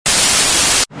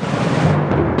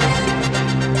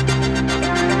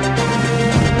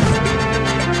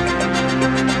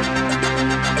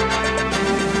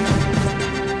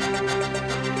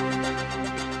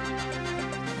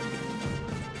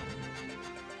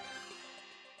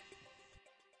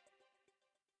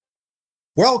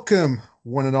Welcome,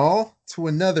 one and all, to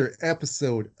another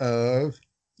episode of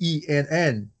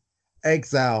ENN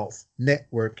Exiles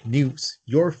Network News,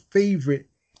 your favorite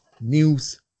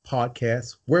news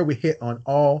podcast where we hit on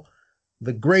all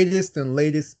the greatest and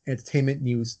latest entertainment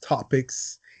news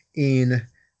topics in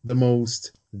the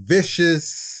most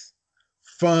vicious,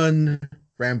 fun,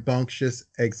 rambunctious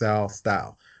exile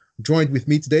style. Joined with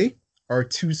me today are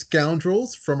two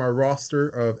scoundrels from our roster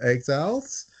of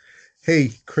exiles.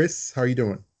 Hey, Chris, how are you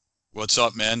doing? What's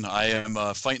up, man? I am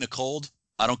fighting a cold.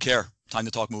 I don't care. Time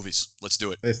to talk movies. Let's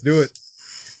do it. Let's do it.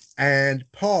 And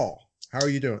Paul, how are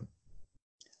you doing?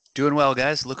 Doing well,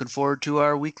 guys. Looking forward to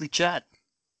our weekly chat.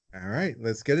 All right,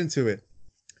 let's get into it.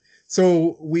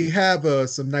 So we have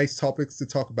some nice topics to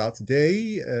talk about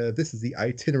today. This is the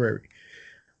itinerary.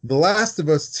 The Last of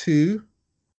Us 2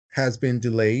 has been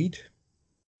delayed.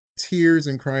 Tears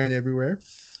and crying everywhere.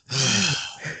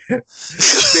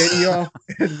 Benioff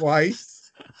and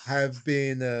Weiss have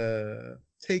been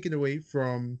taken away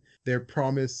from their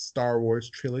promised Star Wars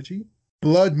trilogy.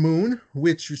 Blood Moon,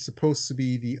 which is supposed to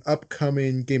be the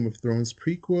upcoming Game of Thrones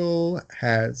prequel,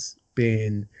 has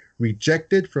been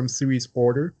rejected from series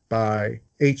order by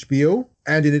HBO,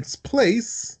 and in its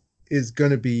place is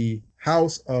going to be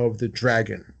House of the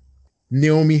Dragon.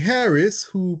 Naomi Harris,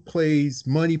 who plays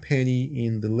Moneypenny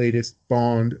in the latest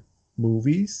Bond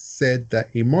movies, said that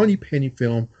a Moneypenny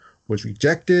film was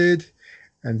rejected,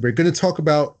 and we're going to talk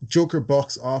about Joker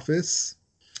box office.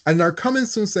 And in our coming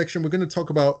soon section, we're going to talk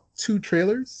about two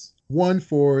trailers. One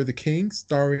for The King,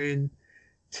 starring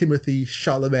Timothy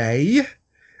Chalamet,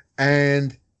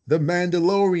 and The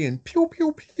Mandalorian, pew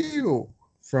pew pew,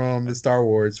 from the Star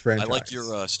Wars franchise. I like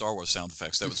your Star Wars sound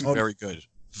effects. That was very good.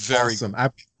 Very awesome.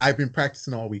 I've been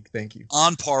practicing all week. Thank you.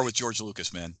 On par with George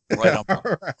Lucas, man. Right on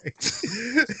par. All right.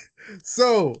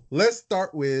 So let's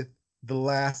start with The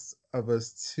Last of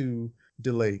Us 2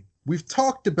 delay. We've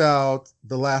talked about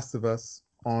The Last of Us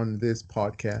on this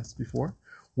podcast before.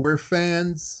 We're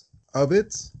fans of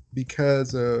it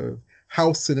because of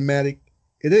how cinematic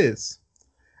it is.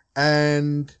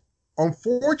 And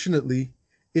unfortunately,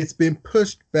 it's been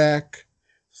pushed back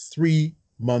 3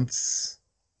 months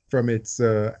from its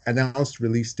announced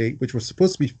release date, which was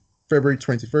supposed to be February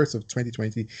 21st of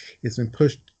 2020. It's been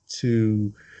pushed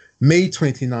to May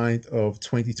 29th of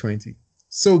 2020.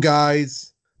 So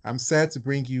guys, I'm sad to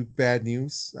bring you bad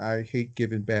news. I hate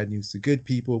giving bad news to good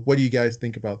people. What do you guys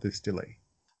think about this delay?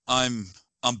 I'm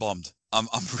bummed. I'm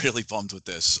really bummed with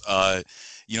this.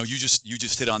 You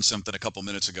just hit on something a couple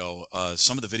minutes ago.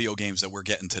 Some of the video games that we're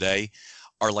getting today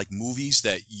are like movies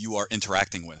that you are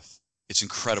interacting with. It's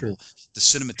incredible. True. The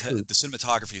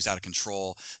cinematography is out of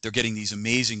control. They're getting these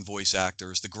amazing voice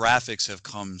actors. The graphics have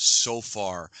come so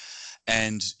far,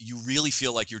 and you really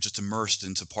feel like you're just immersed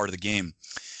into part of the game,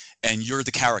 and you're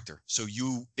the character. So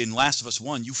you, in Last of Us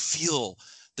 1, you feel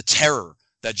the terror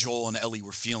that Joel and Ellie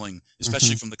were feeling,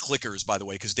 especially from the clickers, by the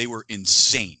way, because they were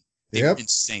insane. They were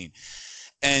insane.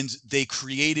 And they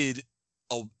created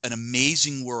an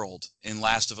amazing world in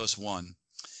Last of Us 1.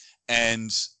 And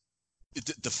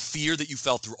the fear that you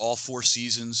felt through all 4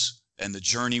 seasons and the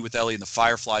journey with Ellie and the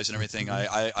fireflies and everything.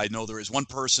 I know there is one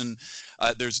person,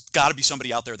 there's got to be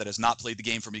somebody out there that has not played the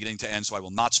game from beginning to end, so I will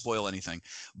not spoil anything.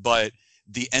 But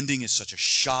the ending is such a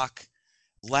shock.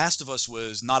 Last of Us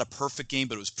was not a perfect game,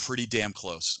 but it was pretty damn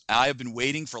close. I have been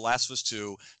waiting for Last of Us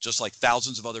 2, just like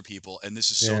thousands of other people, and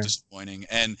this is so disappointing.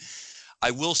 And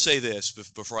I will say this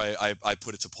before I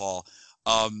put it to Paul.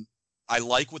 I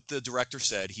like what the director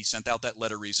said. He sent out that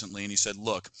letter recently, and he said,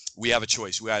 look, we have a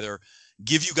choice. We either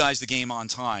give you guys the game on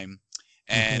time,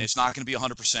 and it's not going to be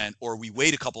 100%, or we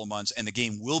wait a couple of months, and the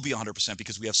game will be 100%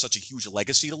 because we have such a huge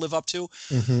legacy to live up to.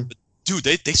 But, dude,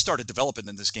 they started developing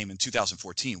this game in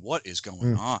 2014. What is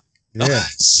going on? Yeah.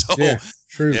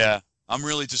 True. Yeah, I'm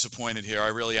really disappointed here. I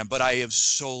really am. But I am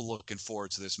so looking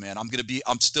forward to this, man. I'm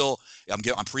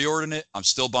pre-ordering it. I'm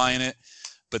still buying it.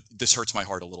 But this hurts my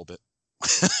heart a little bit.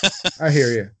 I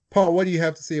hear you. Paul, what do you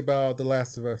have to say about The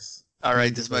Last of Us? All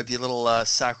right, this might be a little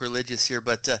sacrilegious here,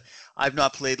 but I've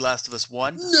not played Last of Us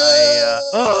 1.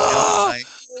 No!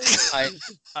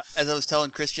 As I was telling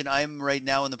Christian, I'm right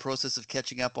now in the process of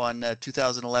catching up on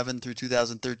 2011 through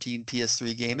 2013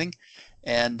 PS3 gaming,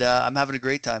 and I'm having a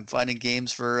great time finding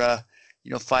games for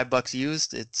 $5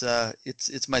 used.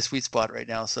 It's my sweet spot right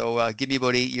now. So give me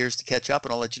about 8 years to catch up,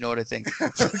 and I'll let you know what I think.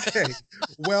 Okay.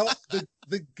 Well,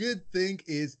 the good thing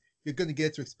is you're going to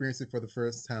get to experience it for the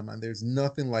first time, and there's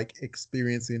nothing like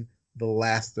experiencing The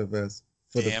Last of Us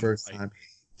for the first time.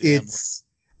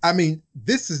 I mean,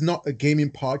 this is not a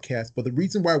gaming podcast, but the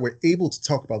reason why we're able to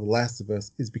talk about The Last of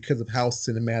Us is because of how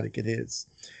cinematic it is.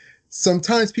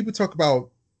 Sometimes people talk about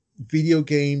video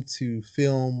game to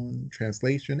film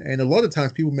translation, and a lot of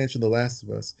times people mention The Last of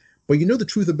Us, but you know the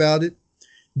truth about it,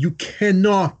 you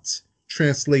cannot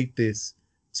translate this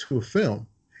to a film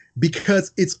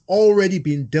because it's already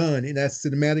been done in as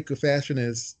cinematic a fashion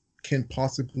as can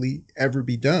possibly ever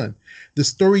be done. The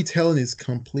storytelling is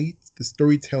complete. The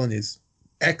storytelling is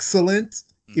excellent.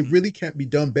 It really can't be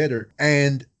done better.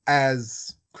 And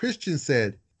as Christian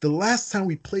said, the last time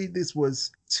we played this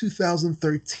was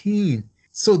 2013.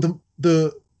 So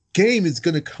the game is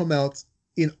going to come out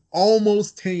in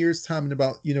almost 10 years time, in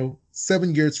about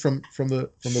 7 years from the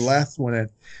last one, and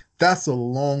that's a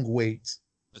long wait.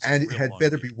 And it had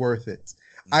better be worth it.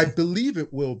 I believe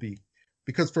it will be,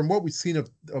 because from what we've seen of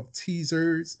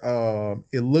teasers,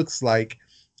 it looks like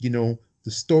the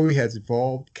story has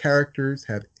evolved, characters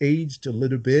have aged a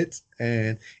little bit,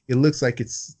 and it looks like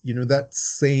it's that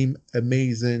same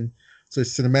amazing sort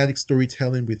of cinematic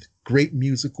storytelling with great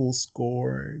musical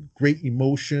score, great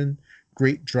emotion,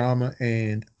 great drama,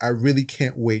 and I really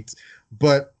can't wait.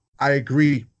 But I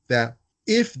agree that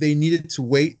if they needed to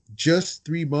wait just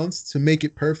 3 months to make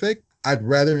it perfect, I'd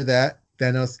rather that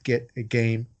than us get a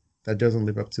game that doesn't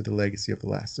live up to the legacy of The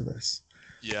Last of Us.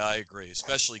 Yeah, I agree,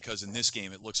 especially because in this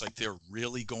game it looks like they're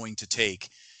really going to take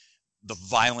the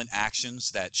violent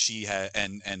actions that she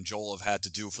and Joel have had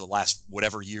to do for the last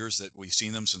whatever years that we've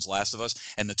seen them since Last of Us,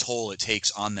 and the toll it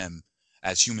takes on them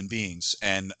as human beings.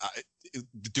 And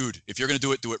dude, if you're gonna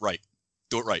do it right.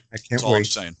 Do it right. I can't That's all wait. I'm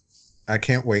saying. I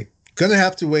can't wait. Gonna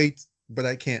have to wait, but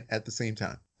I can't at the same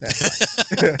time.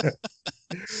 That's right.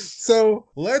 So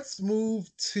let's move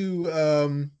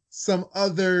to some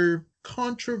other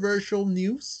controversial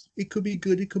news. It could be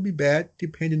good, it could be bad,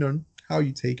 depending on how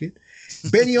you take it.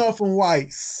 Benioff and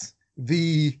Weiss.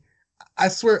 I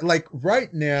swear, like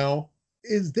right now,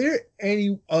 is there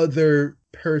any other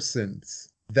persons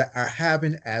that are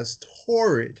having as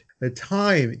torrid a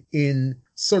time in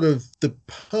sort of the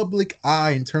public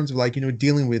eye in terms of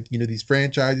dealing with these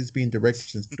franchises, being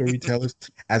directors and storytellers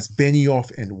as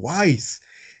Benioff and Weiss?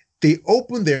 They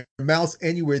open their mouths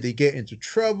anywhere, they get into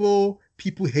trouble.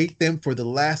 People hate them for the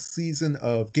last season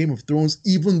of Game of Thrones,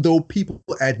 even though people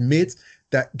admit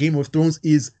that Game of Thrones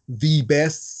is the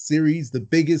best series, the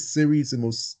biggest series, the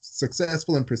most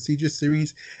successful and prestigious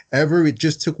series ever. It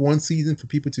just took one season for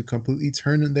people to completely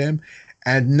turn on them.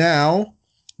 And now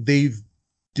they've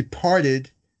departed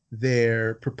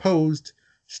their proposed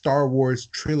Star Wars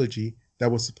trilogy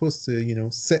that was supposed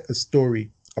to, set a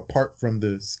story apart from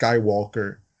the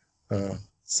Skywalker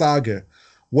saga.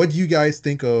 What do you guys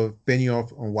think of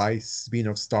Benioff and Weiss being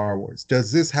of Star Wars?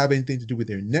 Does this have anything to do with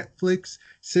their Netflix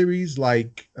series,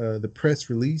 like the press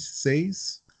release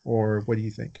says, or what do you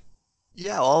think?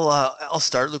 Yeah, I'll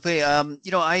start, Lupe. I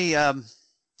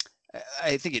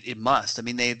think it must. I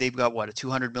mean, they've got what, a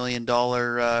 $200 million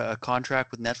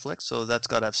contract with Netflix, so that's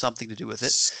got to have something to do with it.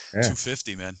 It's Yeah.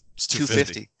 250, man. It's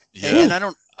 250. Yeah. And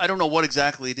I don't know what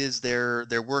exactly it is they're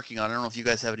working on. I don't know if you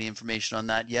guys have any information on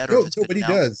that yet, or if it's been Nobody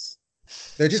announced. does.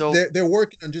 They're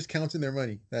working on just counting their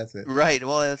money. That's it. Right.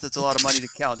 Well, that's a lot of money to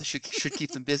count. It should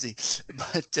keep them busy.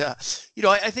 But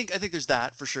I think there's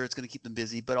that for sure. It's going to keep them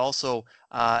busy. But also,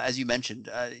 as you mentioned,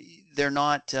 they're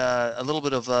not. A little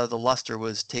bit of the luster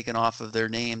was taken off of their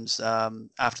names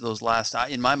after those last,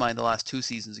 in my mind, the last 2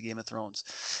 seasons of Game of Thrones.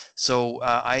 So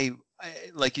I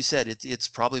like you said, it's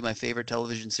probably my favorite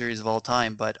television series of all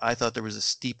time. But I thought there was a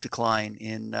steep decline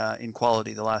in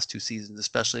quality the last 2 seasons,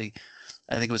 especially.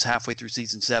 I think it was halfway through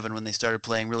season 7 when they started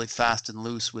playing really fast and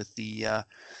loose with the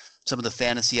some of the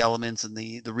fantasy elements and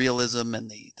the realism and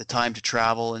the time to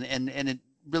travel, and it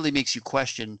really makes you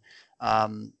question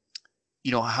how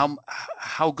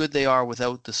good they are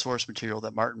without the source material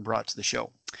that Martin brought to the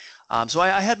show. So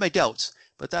I had my doubts.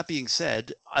 But that being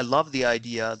said, I love the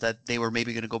idea that they were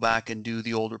maybe going to go back and do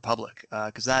the Old Republic,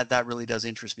 because that really does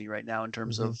interest me right now in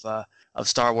terms of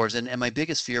Star Wars. And my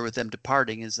biggest fear with them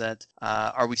departing is that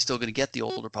are we still going to get the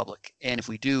Old Republic? And if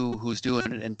we do, who's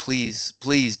doing it? And please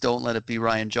don't let it be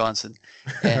Rian Johnson.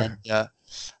 And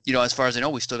as far as I know,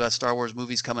 we still got Star Wars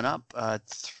movies coming up,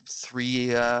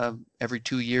 3 every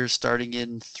 2 years, starting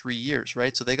in 3 years,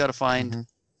 right? So they got to find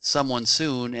someone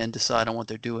soon and decide on what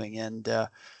they're doing. And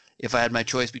if I had my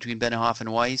choice between Benioff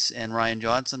and Weiss and Rian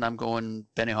Johnson, I'm going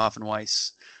Benioff and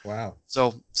Weiss. Wow.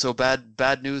 So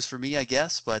bad news for me, I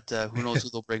guess, but who knows who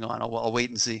they'll bring on. I'll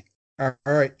wait and see. All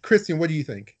right, Christian, what do you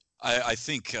think? I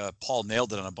think Paul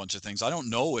nailed it on a bunch of things. I don't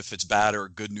know if it's bad or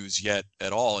good news yet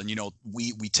at all. And,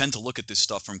 we tend to look at this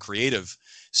stuff from creative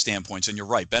standpoints. And you're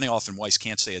right. Benioff and Weiss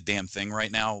can't say a damn thing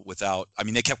right now without,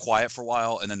 they kept quiet for a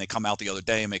while and then they come out the other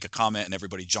day and make a comment and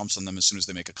everybody jumps on them as soon as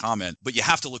they make a comment. But you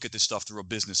have to look at this stuff through a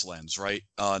business lens, right?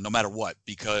 No matter what,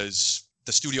 because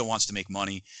the studio wants to make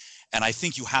money. And I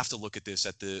think you have to look at this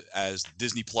as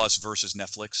Disney Plus versus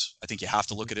Netflix. I think you have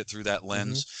to look at it through that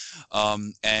lens.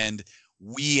 And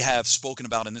we have spoken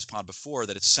about in this pod before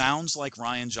that it sounds like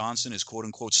Rian Johnson is quote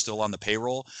unquote still on the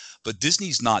payroll, but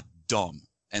Disney's not dumb.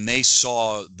 And they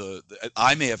saw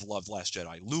I may have loved Last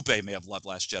Jedi. Lupe may have loved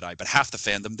Last Jedi, but half the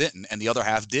fandom didn't, and the other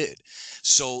half did.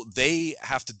 So they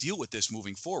have to deal with this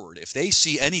moving forward. If they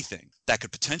see anything that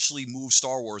could potentially move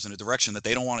Star Wars in a direction that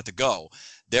they don't want it to go,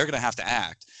 they're going to have to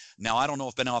act. Now, I don't know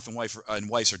if Benioff and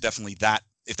Weiss are definitely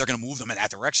if they're going to move them in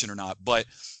that direction or not, but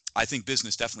I think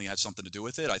business definitely had something to do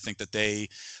with it. I think that they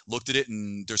looked at it,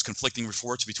 and there's conflicting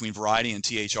reports between Variety and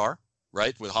THR.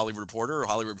 Right, with Hollywood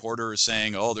Reporter is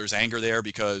saying, oh, there's anger there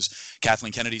because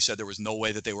Kathleen Kennedy said there was no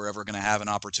way that they were ever going to have an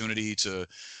opportunity to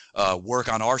work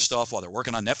on our stuff while they're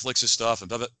working on Netflix's stuff. And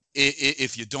blah, blah.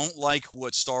 If you don't like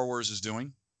what Star Wars is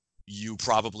doing, you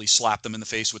probably slap them in the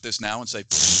face with this now and say,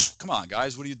 come on,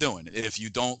 guys, what are you doing? If you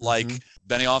don't like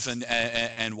Benioff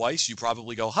and Weiss, you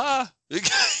probably go, ha.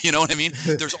 You know what I mean?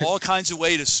 There's all kinds of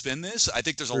ways to spin this. I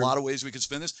think there's a lot of ways we could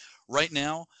spin this. Right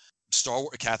now, Star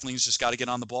Wars, Kathleen's just got to get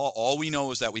on the ball. All we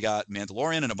know is that we got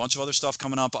Mandalorian and a bunch of other stuff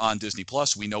coming up on Disney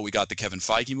Plus. We know we got the Kevin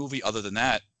Feige movie. Other than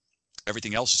that,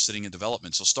 everything else is sitting in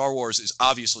development. So Star Wars is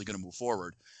obviously going to move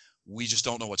forward. We just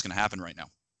don't know what's going to happen right now.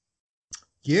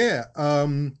 Yeah.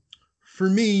 For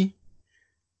me,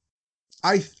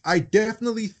 I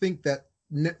definitely think that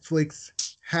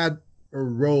Netflix had a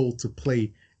role to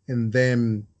play in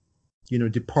them,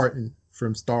 departing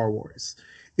from Star Wars.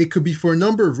 It could be for a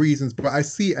number of reasons, but I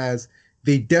see as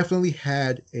they definitely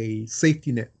had a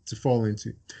safety net to fall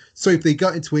into. So if they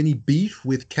got into any beef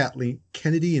with Kathleen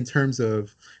Kennedy in terms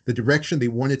of the direction they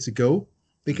wanted to go,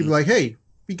 they could be like, hey,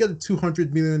 we got a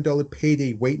 $200 million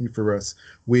payday waiting for us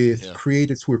with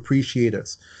creators who appreciate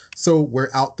us. So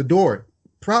we're out the door.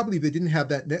 Probably they didn't have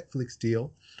that Netflix deal.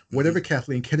 Whatever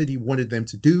Kathleen Kennedy wanted them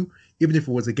to do, even if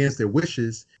it was against their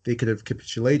wishes, they could have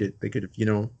capitulated. They could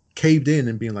have, caved in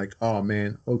and being like, oh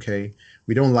man, okay,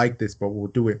 we don't like this, but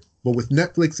we'll do it. But with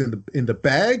Netflix in the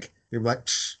bag, they're like,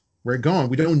 we're gone.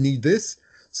 We don't need this.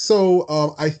 So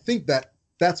I think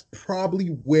that's probably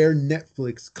where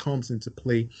Netflix comes into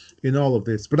play in all of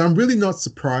this. But I'm really not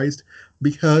surprised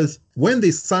because when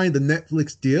they signed the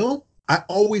Netflix deal, I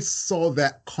always saw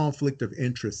that conflict of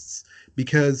interests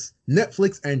because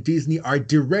Netflix and Disney are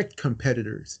direct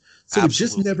competitors. So It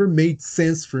just never made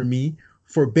sense for me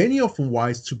for Benioff and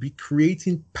Weiss to be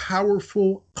creating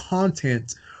powerful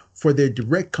content for their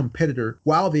direct competitor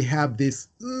while they have this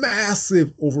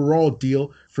massive overall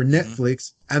deal for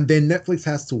Netflix, and then Netflix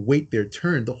has to wait their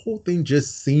turn. The whole thing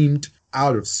just seemed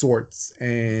out of sorts,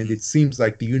 and it seems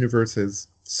like the universe has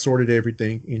sorted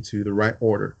everything into the right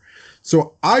order.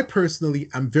 So I personally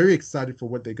am very excited for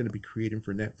what they're going to be creating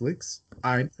for Netflix.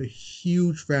 I'm a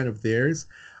huge fan of theirs.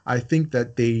 I think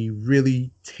that they really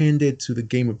tended to the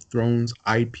Game of Thrones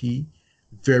IP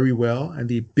very well, and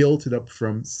they built it up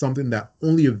from something that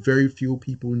only a very few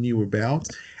people knew about,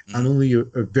 and only a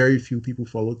very few people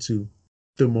followed to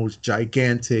the most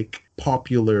gigantic,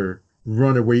 popular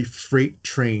runaway freight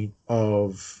train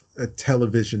of a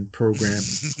television program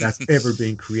that's ever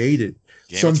been created.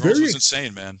 Game of Thrones was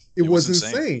insane, man. It was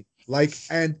insane.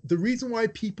 And the reason why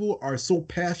people are so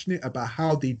passionate about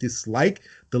how they dislike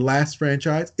the last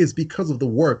franchise is because of the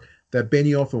work that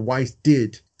Benioff and Weiss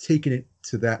did, taking it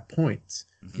to that point.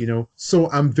 So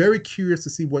I'm very curious to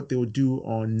see what they will do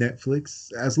on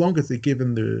Netflix. As long as they give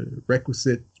them the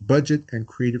requisite budget and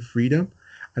creative freedom,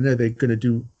 I know they're going to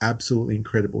do absolutely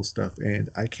incredible stuff, and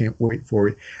I can't wait for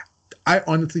it. I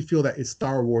honestly feel that it's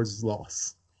Star Wars'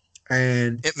 loss,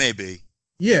 and it may be.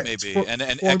 Yeah, maybe. And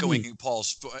echoing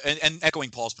Paul's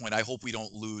point, I hope we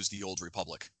don't lose the Old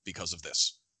Republic because of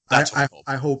this. That's what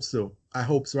I hope so. I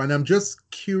hope so. And I'm just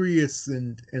curious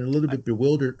and a little bit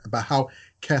bewildered about how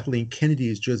Kathleen Kennedy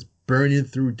is just burning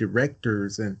through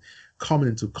directors and coming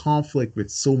into conflict with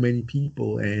so many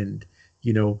people. And,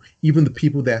 even the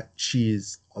people that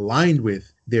she's aligned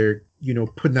with, they're,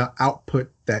 putting out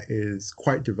output that is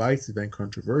quite divisive and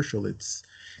controversial.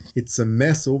 It's a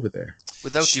mess over there.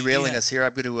 Without derailing us here,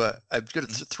 I'm going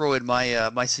to throw in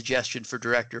my suggestion for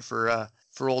director for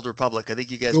Old Republic. I think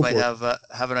you guys might have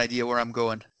an idea where I'm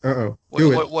going.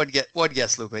 One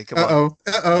guess, Lupe. Come on.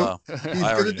 He's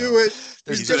going to do it.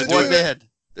 There's just one man.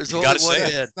 There's You only gotta one say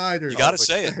it. man. Snyder. You gotta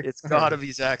say it. It's got to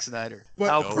be Zack Snyder. But,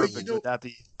 How but, perfect you know- would that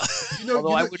be? You know,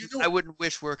 Although you know, I wouldn't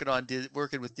wish working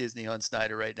with Disney on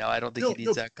Snyder right now. I don't think No, he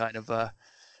needs no. that kind of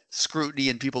scrutiny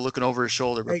and people looking over his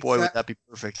shoulder. But boy, would that be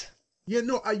perfect. Yeah,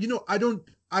 no,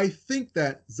 I think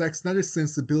that Zack Snyder's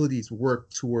sensibilities work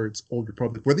towards Old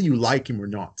Republic, whether you like him or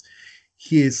not.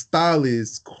 His style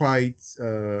is quite,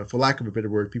 for lack of a better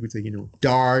word, people say,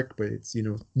 dark, but it's,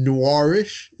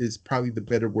 noirish is probably the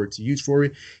better word to use for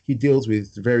it. He deals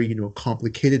with very,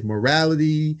 complicated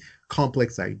morality,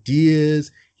 complex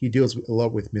ideas. He deals a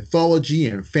lot with mythology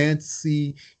and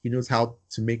fantasy. He knows how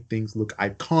to make things look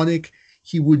iconic.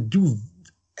 He would do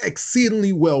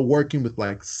exceedingly well working with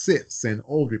like Siths and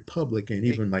Old Republic and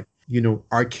even like,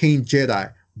 Arcane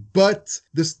Jedi. But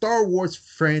the Star Wars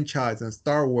franchise and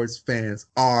Star Wars fans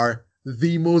are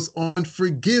the most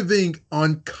unforgiving,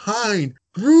 unkind,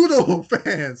 brutal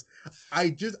fans.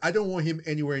 I don't want him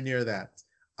anywhere near that.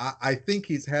 I think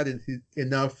he's had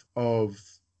enough of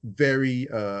very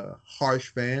harsh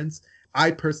fans.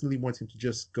 I personally want him to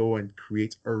just go and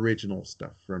create original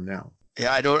stuff from now.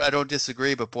 Yeah, I don't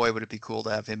disagree, but boy, would it be cool to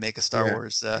have him make a Star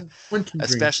Wars,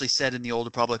 especially set in the Old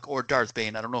Republic or Darth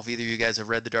Bane. I don't know if either of you guys have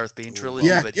read the Darth Bane trilogy,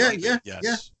 but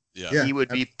he would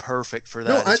be perfect for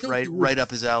that. It's right up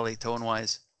his alley, tone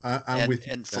wise, I'm with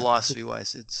you and philosophy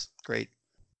wise. It's great.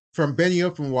 From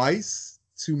Benioff and Weiss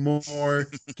to more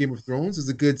Game of Thrones is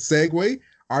a good segue.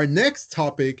 Our next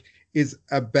topic is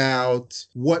about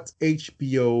what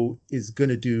HBO is going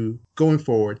to do going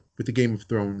forward with the Game of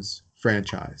Thrones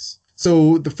franchise.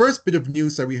 So the first bit of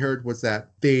news that we heard was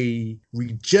that they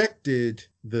rejected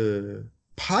the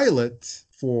pilot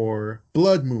for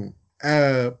Blood Moon.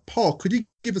 Paul, could you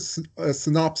give us a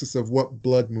synopsis of what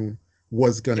Blood Moon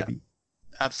was going to be?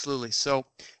 Absolutely. So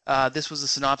this was a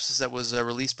synopsis that was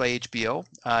released by HBO.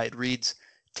 It reads,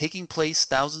 taking place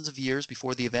thousands of years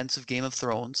before the events of Game of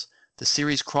Thrones, the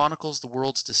series chronicles the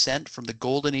world's descent from the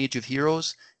golden age of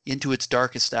heroes into its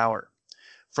darkest hour.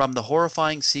 From the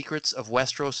horrifying secrets of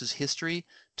Westeros' history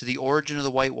to the origin of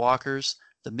the White Walkers,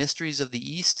 the mysteries of the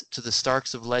East to the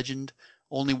Starks of legend,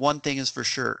 only one thing is for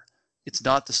sure. It's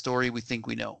not the story we think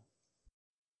we know.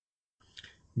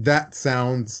 That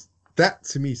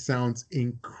to me sounds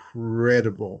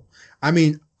incredible. I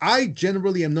mean, I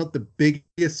generally am not the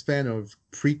biggest fan of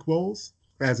prequels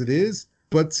as it is,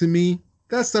 but to me,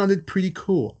 that sounded pretty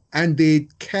cool. And they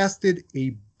casted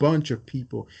a bunch of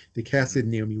people. They casted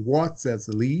Naomi Watts as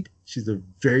the lead. She's a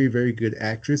very, very good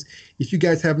actress. If you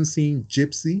guys haven't seen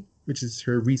Gypsy, which is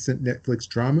her recent Netflix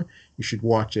drama, you should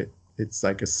watch it. It's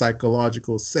like a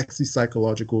sexy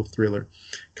psychological thriller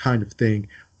kind of thing.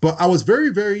 But I was very,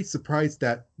 very surprised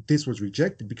that this was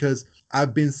rejected because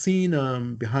I've been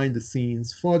seeing behind the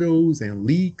scenes photos and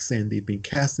leaks, and they've been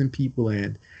casting people,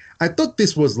 and I thought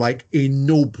this was like a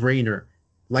no-brainer.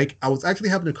 Like, I was actually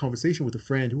having a conversation with a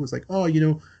friend who was like, oh,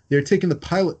 they're taking the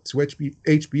pilot to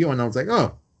HBO. And I was like,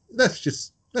 oh,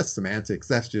 that's semantics.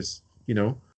 That's just,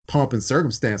 pomp and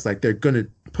circumstance. Like, they're going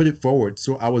to put it forward.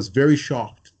 So I was very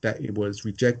shocked that it was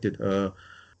rejected.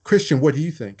 Christian, what do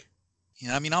you think?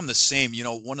 Yeah, I mean, I'm the same.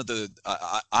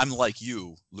 I'm like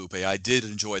you, Lupe. I did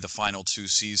enjoy the final 2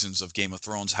 seasons of Game of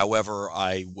Thrones. However,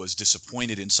 I was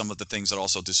disappointed in some of the things that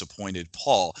also disappointed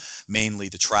Paul, mainly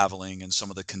the traveling and some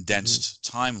of the condensed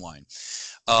timeline.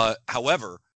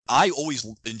 However, I always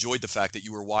enjoyed the fact that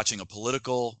you were watching a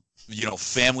political,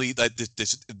 family, that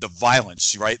the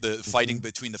violence, right? The fighting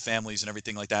between the families and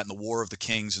everything like that, and the War of the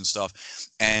Kings and stuff.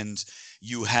 And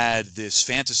you had this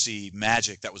fantasy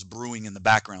magic that was brewing in the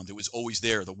background. It was always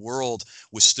there. The world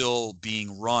was still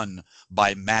being run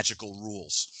by magical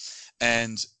rules.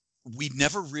 And we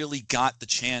never really got the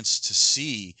chance to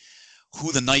see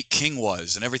who the Night King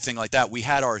was and everything like that. We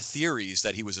had our theories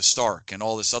that he was a Stark and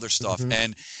all this other stuff.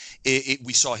 And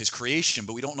we saw his creation,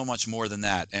 but we don't know much more than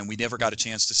that. And we never got a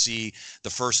chance to see the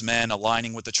first men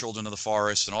aligning with the children of the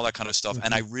forest and all that kind of stuff.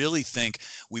 And I really think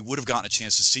we would have gotten a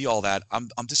chance to see all that. I'm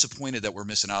disappointed that we're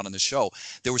missing out on the show.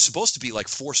 There was supposed to be like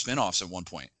 4 spinoffs at one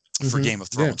point for Game of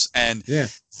Thrones. And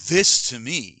this, to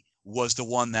me, was the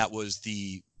one that was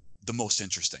the most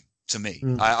interesting to me.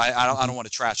 I don't want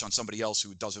to trash on somebody else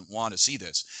who doesn't want to see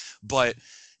this, but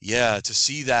yeah, to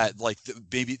see that, like,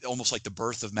 maybe almost like the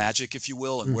birth of magic, if you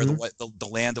will, and where the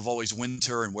land of always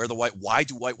winter, and where why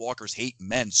do White Walkers hate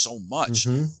men so much?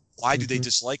 Why do they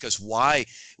dislike us? Why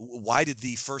did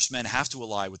the first men have to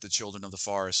ally with the children of the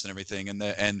forest and everything? And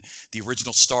the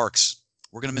original Starks,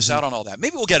 we're going to miss out on all that.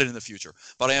 Maybe we'll get it in the future,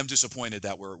 but I am disappointed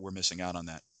that we're missing out on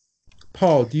that.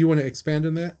 Paul, do you want to expand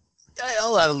on that?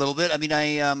 I'll add a little bit. I mean,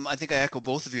 I think I echo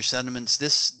both of your sentiments.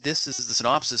 This is the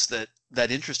synopsis that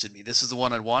that interested me. This is the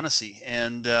one I'd want to see.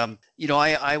 And,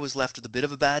 I was left with a bit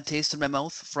of a bad taste in my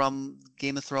mouth from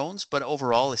Game of Thrones, but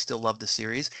overall, I still love the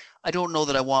series. I don't know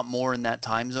that I want more in that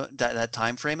time zone, that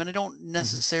time frame, and I don't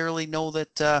necessarily know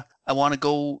that I want to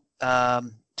go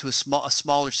to a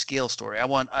smaller scale story.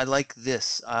 I like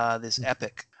this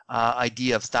epic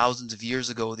idea of thousands of years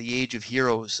ago, the age of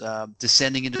heroes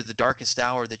descending into the darkest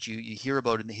hour that you hear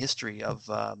about in the history of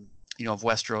of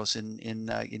Westeros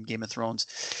in Game of Thrones.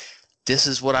 This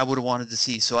is what I would have wanted to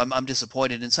see. So I'm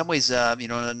disappointed in some ways.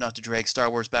 Not to drag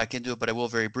Star Wars back into it, but I will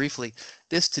very briefly.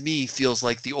 This to me feels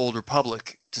like the Old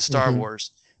Republic to Star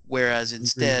Wars, whereas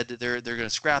instead they're going to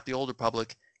scrap the Old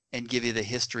Republic and give you the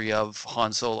history of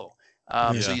Han Solo.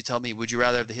 So you tell me, would you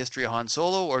rather have the history of Han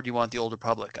Solo, or do you want the Old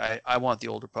Republic? I want the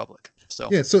Old Republic. So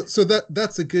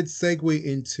that's a good segue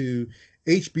into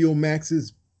HBO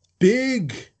Max's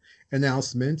big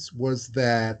announcement, was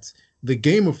that the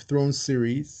Game of Thrones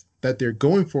series that they're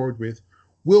going forward with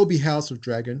will be House of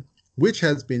Dragon, which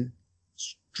has been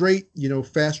straight,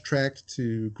 fast tracked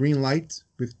to green light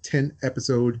with 10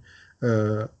 episodes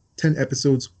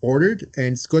ordered,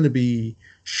 and it's going to be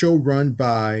show run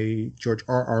by George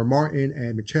R.R. Martin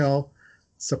and Michal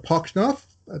Sapochnoff.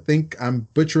 I think I'm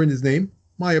butchering his name.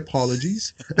 My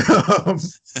apologies.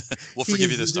 We'll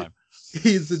forgive you this time.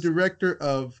 He's the director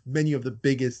of many of the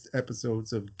biggest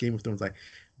episodes of Game of Thrones, like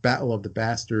Battle of the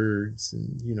Bastards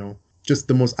and, just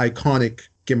the most iconic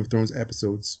Game of Thrones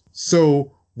episodes.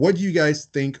 So what do you guys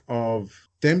think of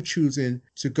them choosing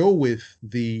to go with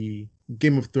the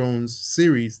Game of Thrones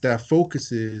series that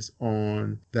focuses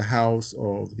on the house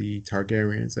of the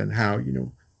Targaryens and how,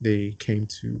 they came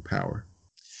to power?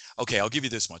 Okay, I'll give you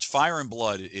this much. Fire and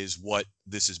Blood is what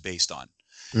this is based on.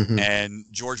 Mm-hmm. And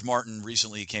George Martin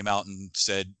recently came out and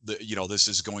said that, this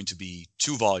is going to be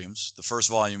 2 volumes. The first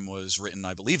volume was written,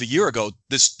 I believe, a year ago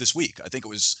this week. I think it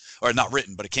was, or not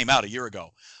written, but it came out a year ago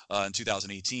in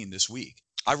 2018 this week.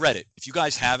 I read it. If you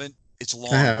guys haven't, it's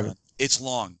long. I haven't. It's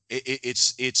long.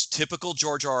 It's typical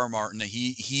George R.R. Martin.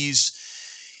 He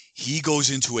goes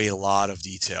into a lot of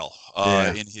detail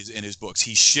in his books.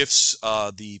 He shifts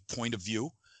the point of view,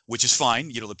 which is fine,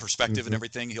 the perspective and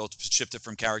everything. He'll shift it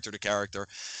from character to character.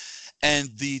 And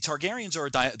the Targaryens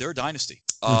they're a dynasty.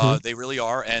 They really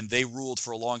are, and they ruled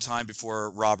for a long time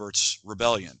before Robert's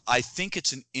rebellion. I think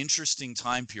it's an interesting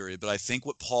time period, but I think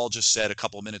what Paul just said a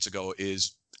couple of minutes ago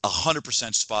is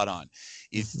 100% spot on.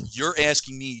 If you're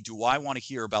asking me, do I want to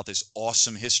hear about this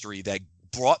awesome history that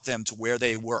brought them to where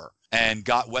they were and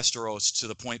got Westeros to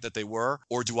the point that they were,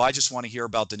 or do I just want to hear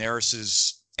about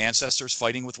Daenerys's ancestors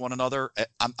fighting with one another?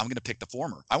 I'm going to pick the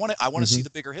former. I want to see the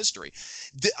bigger history.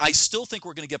 I still think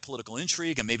we're going to get political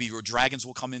intrigue, and maybe your dragons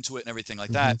will come into it and everything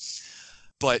like that.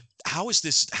 But how is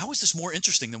this more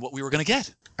interesting than what we were going to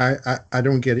get? I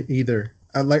don't get it either.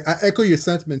 I echo your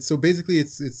sentiment. So basically,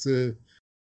 it's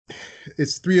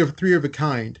three of a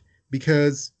kind,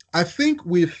 because I think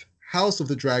with House of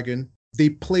the Dragon they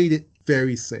played it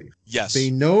very safe. Yes, they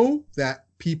know that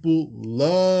people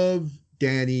love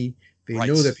Dany. They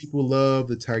know that people love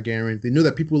the Targaryens. They know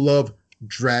that people love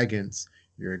dragons.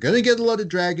 You're going to get a lot of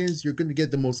dragons. You're going to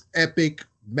get the most epic,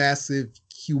 massive,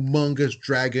 humongous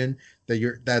dragon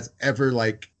that's ever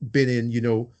been in,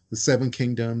 the Seven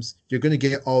Kingdoms. You're going to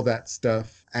get all that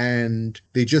stuff. And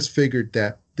they just figured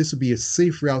that this would be a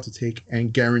safe route to take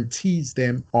and guarantees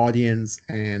them audience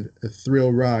and a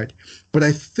thrill ride. But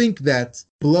I think that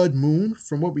Blood Moon,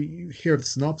 from what we hear of the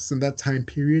synopsis in that time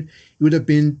period, it would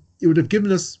have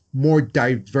given us more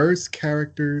diverse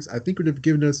characters. I think it would have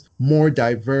given us more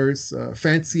diverse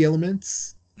fantasy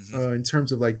elements in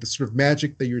terms of the sort of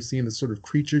magic that you're seeing, the sort of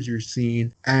creatures you're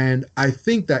seeing. And I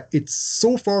think that it's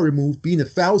so far removed, being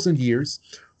 1,000 years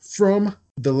from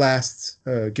the last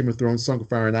Game of Thrones, Song of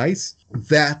Fire and Ice,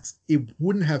 that it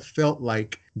wouldn't have felt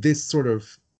like this sort of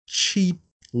cheap,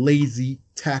 lazy,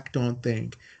 tacked on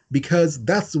thing. Because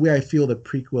that's the way I feel that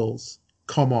prequels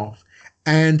come off.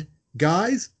 And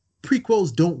guys,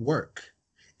 prequels don't work.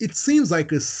 It seems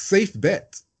like a safe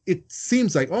bet. It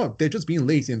seems like, they're just being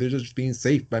lazy and they're just being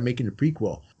safe by making a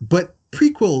prequel. But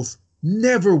prequels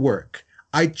never work.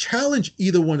 I challenge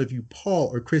either one of you, Paul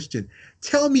or Christian,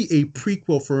 tell me a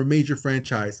prequel for a major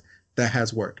franchise that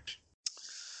has worked.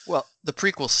 Well, the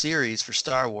prequel series for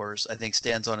Star Wars, I think,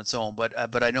 stands on its own.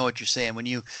 But I know what you're saying. When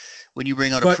you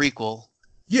bring out a prequel.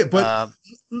 Yeah,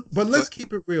 but let's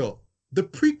keep it real. The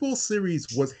prequel series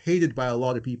was hated by a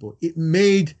lot of people. It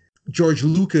made George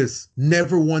Lucas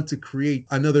never want to create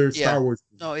another Star Wars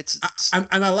movie. No,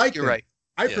 and I like you're him. right.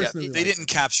 I Yeah, personally they like didn't them.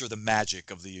 capture the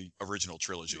magic of the original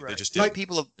trilogy. They Right. just Like-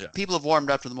 didn't. People have warmed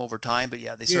up to them over time, but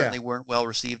yeah, they Yeah. certainly weren't well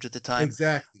received at the time.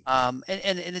 Exactly. And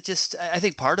it just, I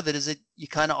think part of it is that you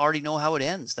kind of already know how it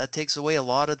ends. That takes away a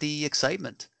lot of the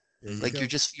excitement. There you Like go.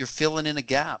 you're filling in a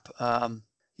gap.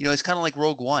 It's kind of like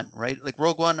Rogue One, right? Like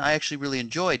Rogue One, I actually really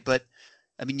enjoyed, but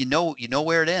I mean, you know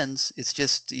where it ends. It's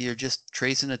just you're just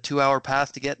tracing a 2-hour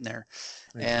path to getting there.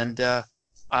 And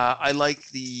I like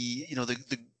the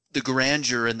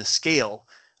grandeur and the scale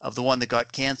of the one that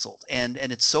got canceled, and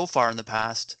it's so far in the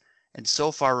past and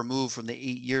so far removed from the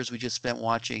 8 years we just spent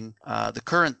watching the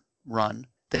current run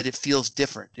that it feels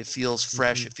different. It feels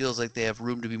fresh. Mhm. It feels like they have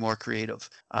room to be more creative.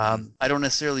 I don't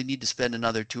necessarily need to spend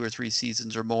another 2 or 3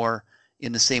 seasons or more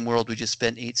in the same world we just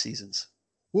spent 8 seasons.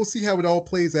 We'll see how it all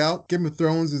plays out. Game of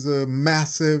Thrones is a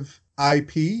massive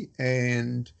IP,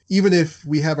 and even if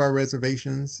we have our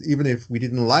reservations, even if we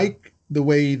didn't like the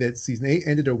way that season 8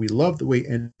 ended or we loved the way it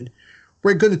ended,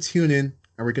 we're going to tune in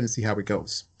and we're going to see how it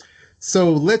goes.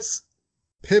 So let's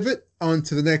pivot on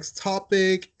to the next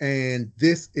topic, and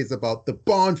this is about the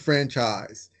Bond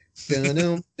franchise.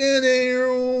 Dun-dun,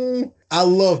 dun-dun. I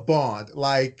love Bond.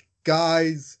 Like,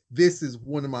 guys, this is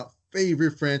one of my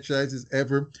favorite franchises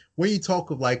ever. When you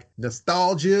talk of like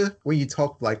nostalgia, when you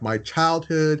talk of like my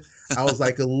childhood, I was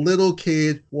like a little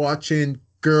kid watching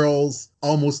girls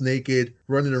almost naked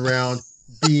running around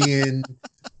being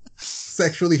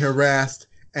sexually harassed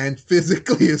and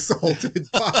physically assaulted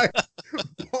by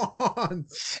Bond.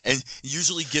 And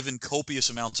usually given copious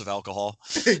amounts of alcohol.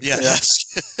 Exactly. Yes.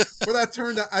 But I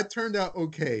turned out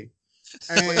okay.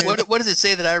 And What does it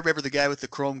say that I remember the guy with the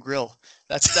chrome grill?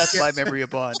 That's my memory of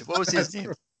Bond. What was his That's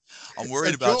name? I'm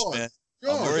worried about you, Jaws. man.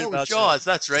 Jaws, I'm worried that was about you. Jaws.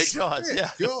 That's right, Jaws. it,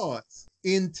 Yeah. Jaws.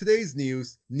 In today's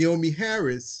news, Naomi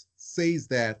Harris says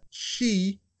that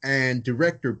she and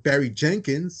director Barry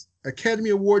Jenkins, Academy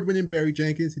Award-winning Barry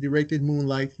Jenkins, he directed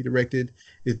Moonlight, he directed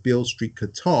If Beale Street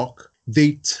Could Talk,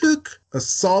 they took a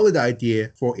solid idea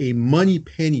for a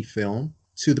Moneypenny film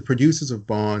to the producers of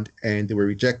Bond, and they were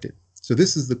rejected. So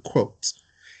this is the quote.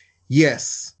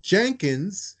 Yes,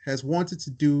 Jenkins has wanted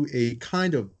to do a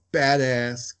kind of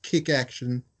badass kick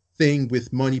action thing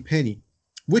with Moneypenny,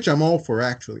 which I'm all for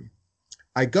actually.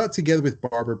 I got together with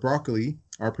Barbara Broccoli,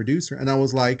 our producer, and I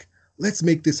was like, let's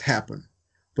make this happen.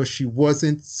 But she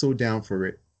wasn't so down for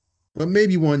it. But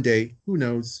maybe one day, who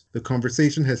knows? The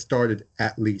conversation has started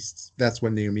at least. That's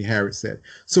what Naomi Harris said.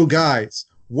 So guys,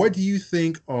 what do you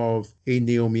think of a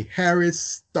Naomi Harris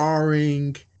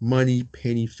starring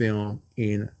Moneypenny film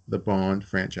in the Bond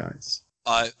franchise?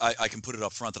 I can put it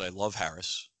up front that I love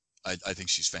Harris. I think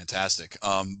she's fantastic.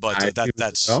 But I do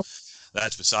as well,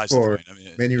 that's besides the for point. I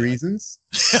mean, many reasons.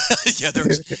 Yeah,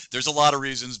 there's a lot of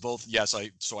reasons. Both, yes,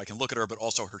 so I can look at her, but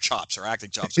also her chops, her acting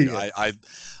chops. Yeah.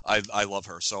 I love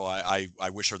her. So I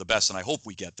wish her the best, and I hope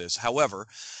we get this. However,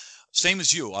 same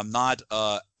as you, I'm not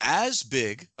as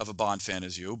big of a Bond fan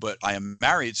as you, but I am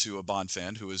married to a Bond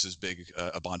fan who is as big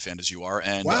a Bond fan as you are.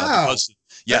 And Wow.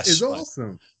 yes, That is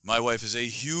awesome. my wife is a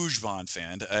huge Bond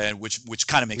fan, and which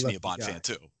kind of makes me Lucky a Bond guy. fan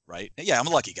too, right? Yeah, I'm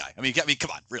a lucky guy. I mean, come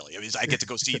on, really. I mean, I get to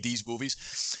go see these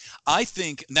movies. I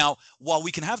think now, while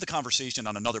we can have the conversation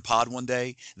on another pod one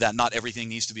day that not everything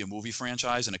needs to be a movie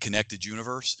franchise and a connected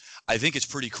universe, I think it's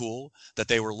pretty cool that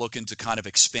they were looking to kind of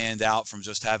expand out from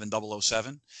just having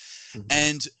 007. Mhm.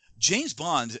 And James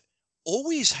Bond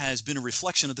always has been a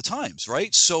reflection of the times,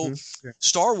 right? So Yeah.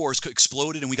 Star Wars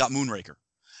exploded and we got Moonraker.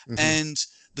 Mhm. And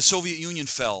the Soviet Union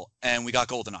fell and we got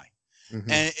GoldenEye. Mhm.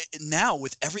 And now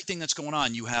with everything that's going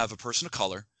on, you have a person of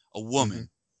color, a woman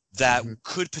that Mhm.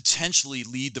 could potentially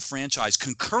lead the franchise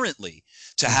concurrently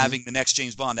to Mhm. having the next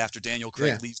James Bond after Daniel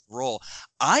Craig Yeah. leads the role.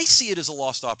 I see it as a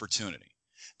lost opportunity.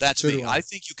 That's So me. do I. I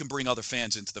think you can bring other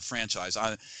fans into the franchise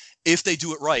if they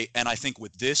do it right. And I think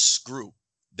with this group,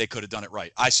 they could have done it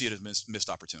right. I see it as missed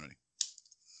opportunity.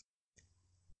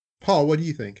 Paul, what do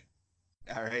you think?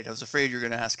 All right, I was afraid you were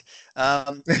going to ask.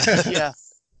 Yeah.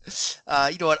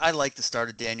 You know what? I like the start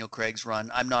of Daniel Craig's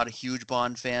run. I'm not a huge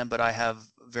Bond fan, but I have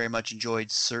very much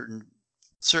enjoyed certain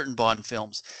Bond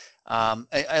films.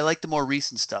 I like the more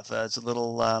recent stuff. It's a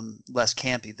little less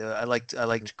campy. I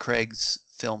liked Craig's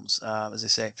films, as I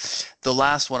say. The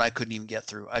last one I couldn't even get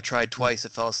through. I tried twice. I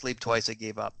fell asleep twice. I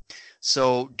gave up.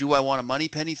 So, do I want a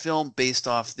Moneypenny film based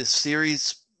off this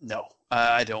series? No,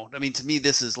 I don't. I mean, to me,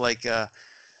 this is like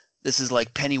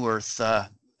Pennyworth.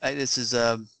 This is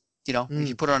if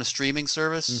you put it on a streaming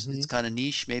service, it's kind of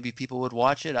niche. Maybe people would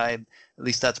watch it. At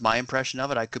least that's my impression of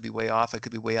it. I could be way off. I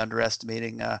could be way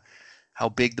underestimating how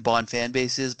big the Bond fan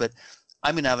base is. But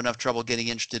I'm gonna have enough trouble getting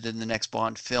interested in the next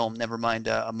Bond film. Never mind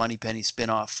a Moneypenny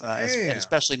spinoff, and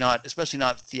especially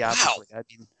not theatrically. I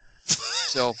mean,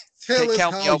 So Tell us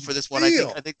count me how out you for this one.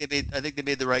 feel. I think they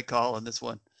made the right call on this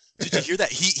one. Did you hear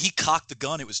that? He cocked the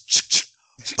gun. It was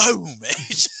boom.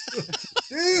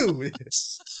 Dude,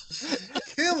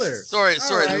 killer. Sorry,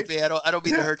 All right. Lupe. I don't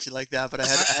mean to hurt you like that, but I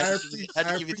had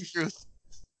to give you the truth.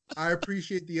 I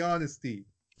appreciate the honesty.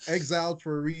 Exiled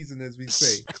for a reason, as we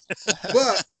say.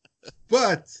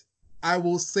 But I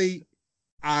will say,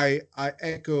 I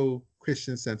echo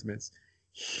Christian sentiments.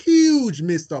 Huge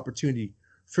missed opportunity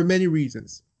for many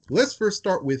reasons. Let's first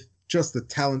start with just the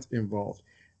talent involved.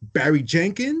 Barry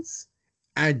Jenkins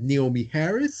and Naomi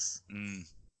Harris.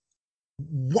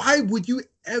 Why would you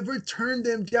ever turn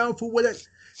them down for whatever?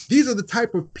 These are the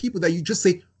type of people that you just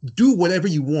say, do whatever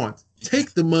you want.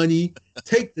 Take the money,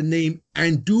 take the name,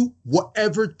 and do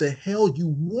whatever the hell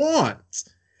you want.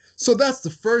 So that's the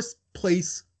first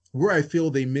place where I feel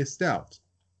they missed out.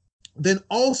 Then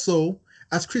also,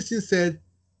 as Christian said,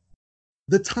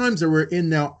 the times that we're in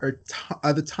now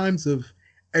are the times of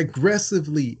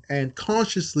aggressively and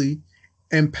consciously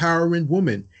empowering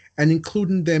women and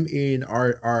including them in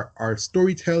our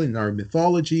storytelling, our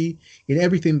mythology, in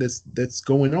everything that's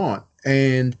going on.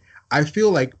 And I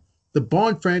feel like the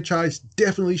Bond franchise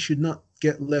definitely should not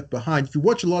get left behind. If you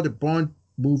watch a lot of Bond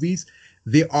movies,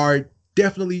 they are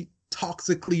definitely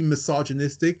toxically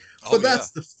misogynistic, but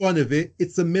that's the fun of it.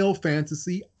 It's a male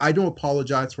fantasy. I don't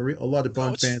apologize for it. A lot of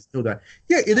Bond fans know that.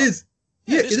 Yeah, it is.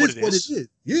 Yeah, it is what it is.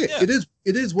 Yeah, it is.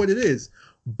 It is what it is.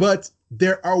 But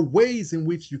there are ways in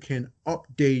which you can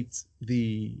update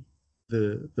the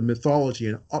mythology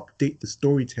and update the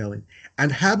storytelling. And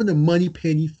having a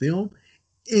Moneypenny film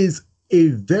is a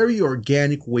very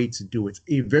organic way to do it,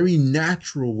 a very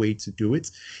natural way to do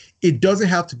it. It doesn't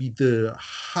have to be the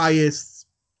highest,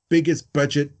 biggest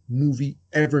budget movie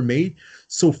ever made.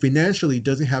 So financially, it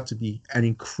doesn't have to be an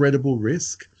incredible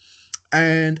risk.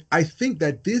 And I think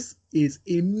that this is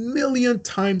a million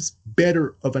times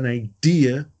better of an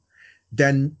idea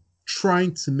than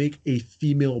trying to make a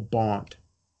female Bond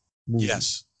movie.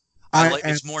 Yes.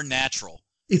 It's more natural.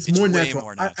 It's more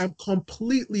natural. I'm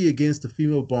completely against the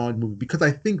female Bond movie because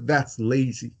I think that's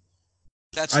lazy.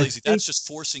 That's lazy. That's just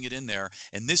forcing it in there.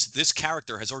 And this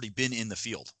character has already been in the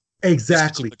field.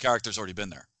 Exactly. The character's already been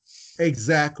there.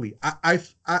 Exactly. I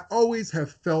always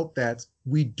have felt that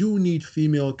we do need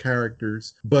female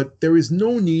characters, but there is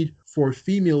no need for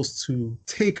females to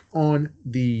take on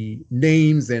the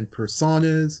names and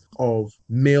personas of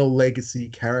male legacy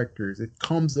characters. It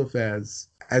comes off as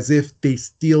if they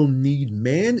still need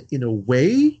men in a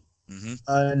way. Mm-hmm.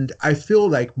 And I feel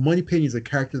like Moneypenny is a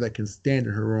character that can stand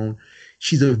on her own.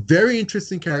 She's a very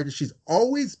interesting character. She's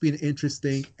always been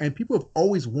interesting. And people have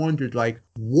always wondered, like,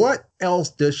 what else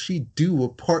does she do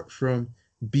apart from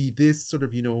be this sort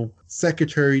of,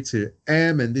 secretary to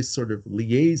M and this sort of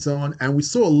liaison? And we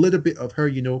saw a little bit of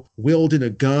her, wielding a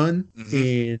gun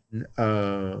in,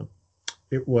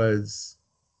 it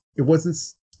wasn't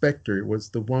Spectre. It was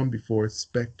the one before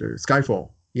Spectre,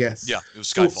 Skyfall. Yes. Yeah, it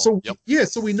was Skyfall. So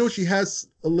so we know she has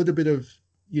a little bit of,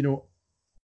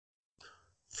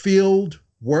 field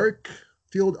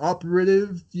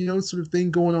operative, sort of thing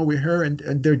going on with her, and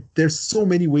there's so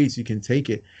many ways you can take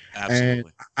it. Absolutely. And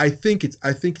I think it's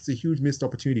a huge missed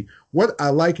opportunity. What I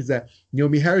like is that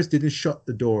Naomi Harris didn't shut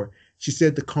the door. She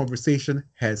said the conversation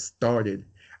has started,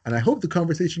 and I hope the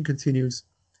conversation continues,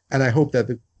 and I hope that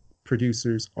the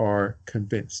producers are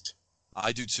convinced.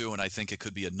 I do too, and I think it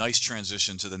could be a nice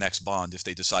transition to the next Bond if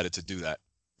they decided to do that.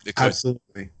 It could.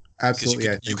 Absolutely.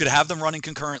 You could have them running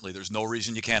concurrently. There's no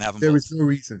reason you can't have them. There is no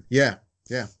reason. Yeah.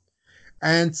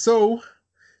 And so,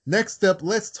 next up,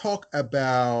 let's talk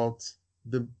about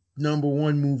the number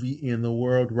one movie in the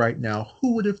world right now.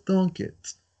 Who would have thunk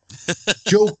it?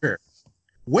 Joker.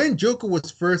 When Joker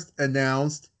was first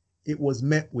announced, it was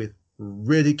met with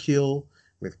ridicule,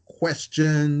 with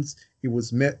questions. It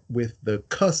was met with the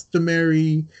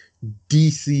customary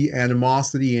DC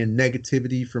animosity and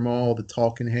negativity from all the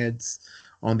talking heads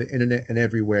on the internet and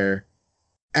everywhere.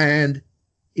 And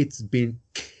it's been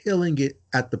killing it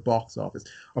at the box office.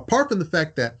 Apart from the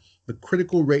fact that the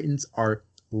critical ratings are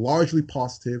largely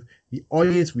positive, the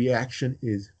audience reaction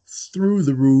is through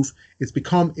the roof. It's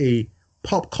become a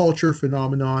pop culture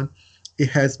phenomenon. It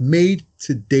has made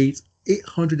to date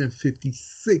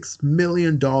 $856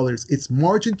 million. It's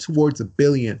marching towards $1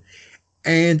 billion,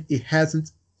 and it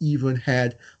hasn't even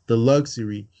had the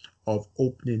luxury of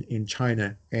opening in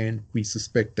China, and we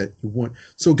suspect that it won't.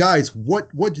 So, guys, what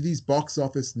do these box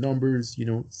office numbers,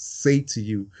 say to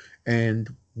you, and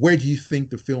where do you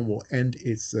think the film will end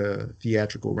its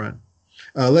theatrical run?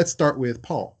 Let's start with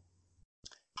Paul.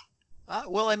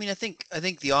 Well, I mean, I think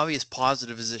the obvious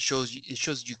positive is it shows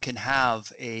you can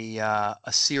have a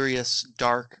serious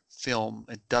dark film.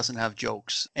 It doesn't have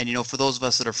jokes, and for those of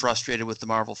us that are frustrated with the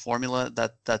Marvel formula,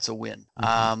 that's a win.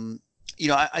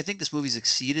 I think this movie's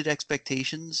exceeded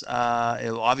expectations. It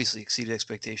obviously exceeded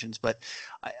expectations, but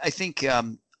I think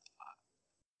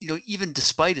even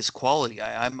despite its quality,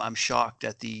 I'm shocked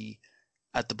at the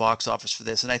box office for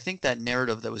this, and I think that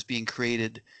narrative that was being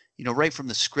created, right from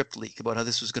the script leak about how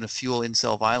this was going to fuel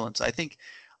incel violence, I think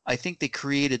they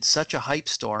created such a hype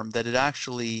storm that it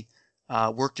actually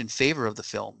worked in favor of the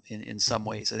film in some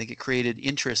ways. I think it created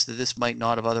interest that this might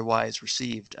not have otherwise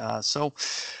received. As I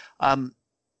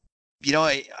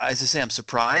say, I'm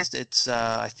surprised.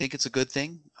 I think it's a good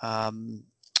thing. I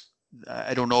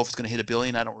don't know if it's going to hit $1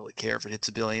 billion. I don't really care if it hits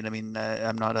 $1 billion. I mean,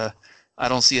 I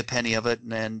don't see a penny of it,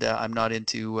 and I'm not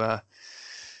into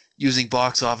using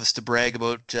box office to brag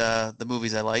about the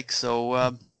movies I like.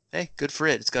 So hey, good for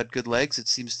it. It's got good legs. It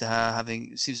seems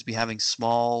to be having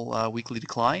small weekly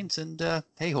declines, and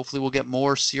hey, hopefully we'll get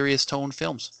more serious toned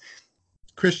films.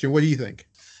 Christian, what do you think?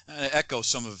 I echo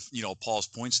some of Paul's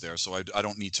points there, so I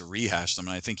don't need to rehash them,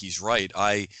 and I think he's right.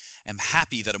 I am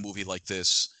happy that a movie like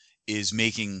this is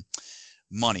making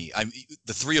money.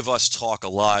 The three of us talk a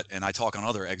lot, and I talk on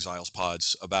other Exiles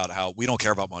pods about how we don't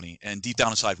care about money, and deep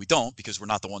down inside we don't, because we're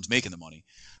not the ones making the money.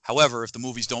 However, if the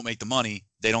movies don't make the money,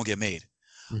 they don't get made.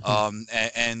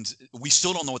 And we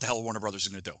still don't know what the hell Warner Brothers is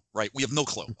going to do, right? We have no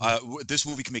clue. This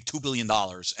movie can make $2 billion,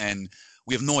 and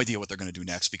we have no idea what they're going to do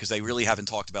next, because they really haven't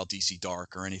talked about DC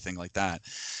Dark or anything like that.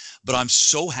 But I'm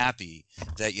so happy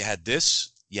that you had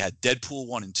this, you had Deadpool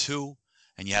 1 and 2,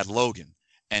 and you had Logan.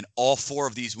 And all four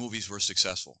of these movies were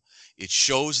successful. It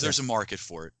shows there's a market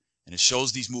for it, and it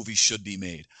shows these movies should be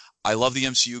made. I love the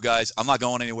MCU, guys. I'm not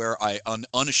going anywhere. I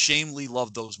unashamedly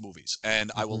love those movies,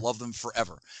 and I will love them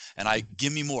forever. And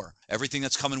give me more. Everything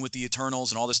that's coming with the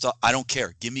Eternals and all this stuff, I don't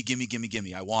care. Give me.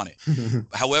 I want it.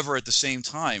 However, at the same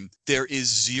time, there is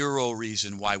zero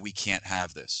reason why we can't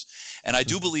have this. And I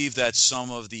do believe that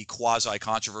some of the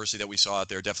quasi-controversy that we saw out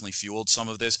there definitely fueled some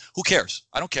of this. Who cares?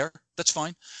 I don't care. That's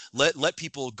fine. Let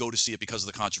people go to see it because of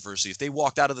the controversy. If they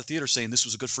walked out of the theater saying this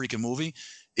was a good freaking movie,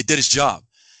 it did its job,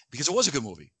 because it was a good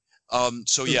movie.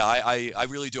 So yeah, I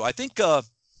really do. I think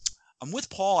I'm with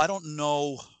Paul. I don't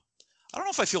know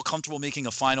if I feel comfortable making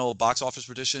a final box office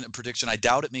prediction. I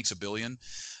doubt it makes $1 billion,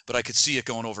 but I could see it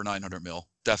going over 900 mil,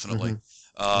 definitely.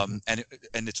 And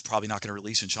it's probably not going to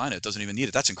release in China. It doesn't even need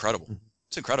it. That's incredible.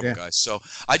 It's incredible, guys. So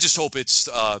I just hope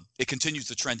it continues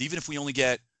the trend. Even if we only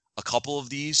get a couple of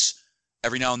these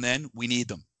every now and then, we need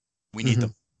them. We need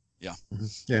them. Yeah.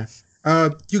 Yeah.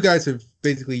 You guys have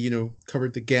basically,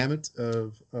 covered the gamut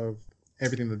of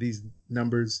everything that these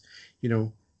numbers,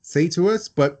 say to us.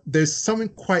 But there's something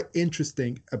quite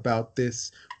interesting about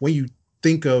this when you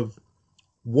think of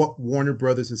what Warner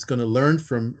Brothers is going to learn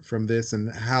from this,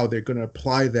 and how they're going to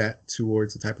apply that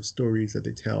towards the type of stories that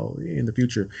they tell in the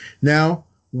future. Now,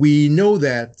 we know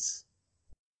that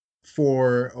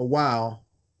for a while,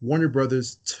 Warner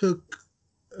Brothers took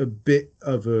a bit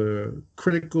of a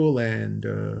critical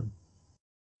and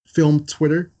film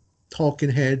Twitter talking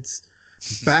heads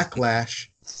backlash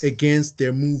against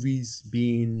their movies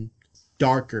being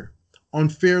darker.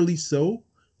 Unfairly so,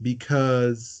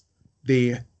 because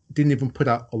they didn't even put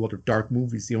out a lot of dark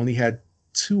movies. They only had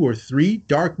 2 or 3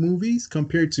 dark movies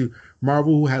compared to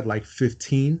Marvel, who had like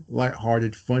 15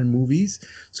 lighthearted fun movies.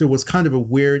 So it was kind of a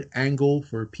weird angle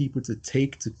for people to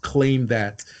take, to claim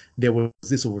that there was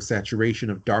this oversaturation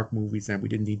of dark movies and we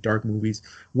didn't need dark movies,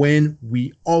 when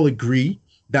we all agree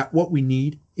that what we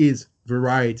need is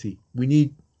variety. We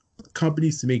need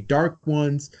companies to make dark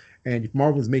ones, and if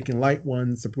Marvel is making light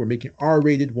ones, if we're making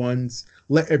R-rated ones,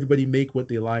 let everybody make what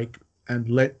they like, and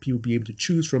let people be able to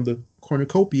choose from the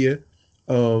cornucopia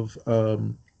of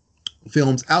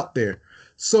films out there.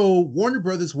 So Warner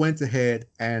Brothers went ahead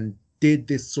and did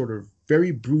this sort of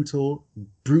very brutal,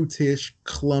 brutish,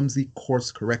 clumsy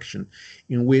course correction,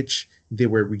 in which they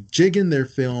were rejigging their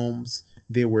films,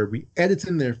 they were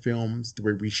re-editing their films, they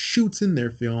were reshooting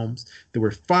their films, they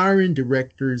were firing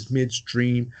directors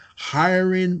midstream,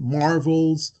 hiring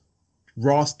Marvel's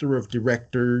roster of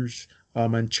directors,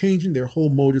 and changing their whole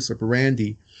modus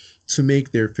operandi to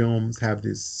make their films have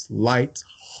this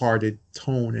light-hearted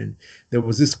tone. And there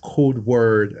was this code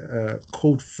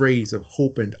phrase of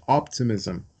hope and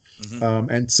optimism.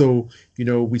 And so,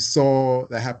 we saw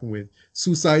that happen with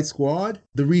Suicide Squad.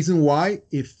 The reason why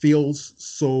the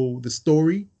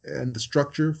story and the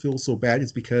structure feels so bad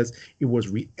is because it was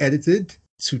re-edited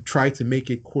to try to make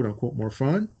it quote unquote more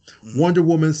fun. Wonder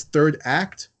Woman's third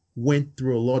act went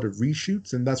through a lot of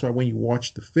reshoots, and that's why when you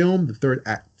watch the film, the third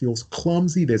act feels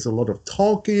clumsy. There's a lot of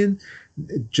talking.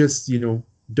 It just,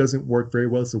 doesn't work very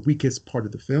well. It's the weakest part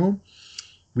of the film.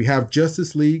 We have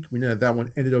Justice League. We know that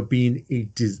one ended up being a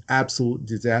absolute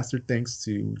disaster thanks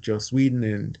to Joss Whedon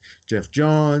and Jeff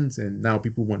Johns, and now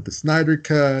people want the Snyder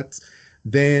Cut.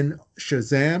 Then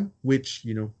Shazam, which,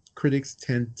 critics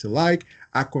tend to like.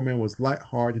 Aquaman was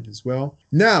lighthearted as well.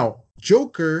 Now,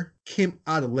 Joker came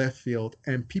out of left field,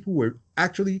 and people were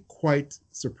actually quite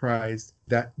surprised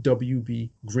that WB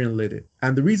greenlit it.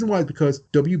 And the reason why is because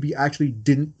WB actually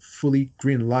didn't fully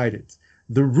greenlight it.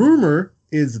 The rumor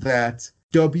is that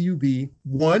WB,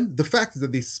 the fact is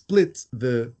that they split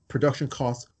the production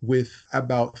costs with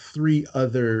about 3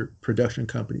 other production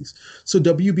companies. So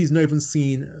WB's not even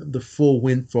seen the full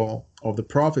windfall of the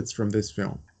profits from this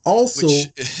film. Also,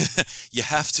 you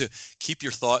have to keep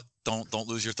your thought. Don't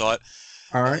lose your thought.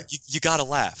 All right. You got to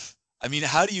laugh. I mean,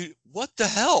 what the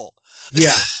hell?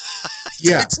 Yeah.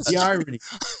 Yeah. The irony.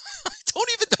 I don't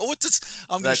even know what this.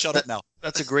 I'm going to shut up now.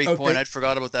 That's a great point. I'd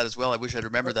forgot about that as well. I wish I'd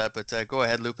remembered that, but go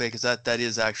ahead, Lupe, because that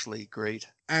is actually great.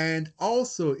 And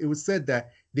also, it was said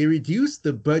that they reduced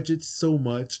the budget so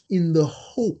much in the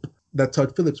hope that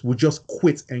Todd Phillips would just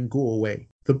quit and go away.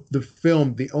 The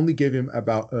film, they only gave him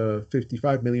about a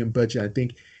 $55 million budget. I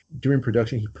think during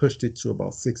production, he pushed it to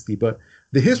about 60. But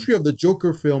the history of the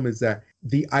Joker film is that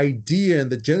the idea and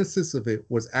the genesis of it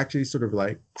was actually sort of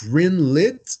like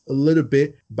greenlit a little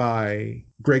bit by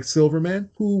Greg Silverman,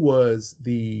 who was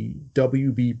the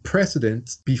WB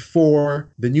president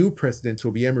before the new president,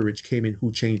 Toby Emmerich, came in,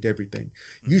 who changed everything.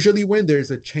 Usually when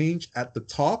there's a change at the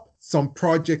top, some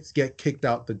projects get kicked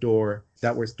out the door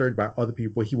that were started by other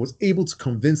people. He was able to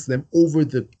convince them over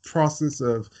the process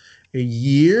of a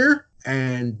year,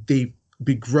 and they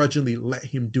begrudgingly let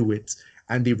him do it.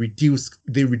 And they reduced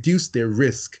their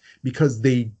risk because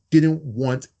they didn't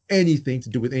want anything to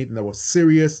do with anything that was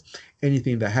serious,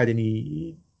 anything that had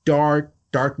any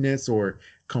darkness or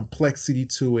complexity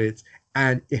to it.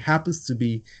 And it happens to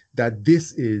be that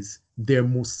this is their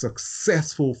most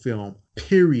successful film,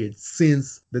 period,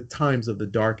 since the times of The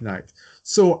Dark Knight.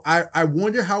 So I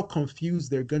wonder how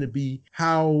confused they're going to be,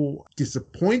 how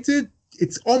disappointed.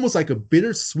 It's almost like a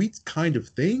bittersweet kind of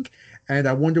thing. And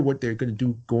I wonder what they're going to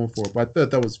do going forward. But I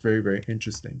thought that was very, very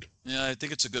interesting. Yeah, I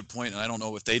think it's a good point, and I don't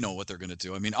know if they know what they're going to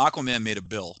do. I mean, Aquaman made a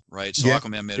bill, right? So Yeah,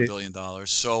 Aquaman made $1 billion.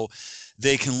 So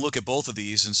they can look at both of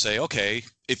these and say, okay,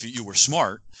 if you were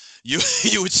smart, you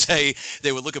would say,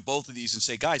 they would look at both of these and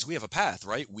say, guys, we have a path,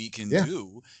 right? We can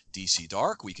do DC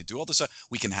Dark. We can do all this stuff.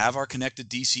 We can have our connected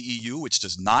DCEU, which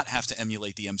does not have to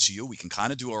emulate the MCU. We can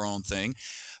kind of do our own thing.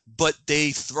 But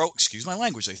they throw, excuse my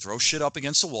language, they throw shit up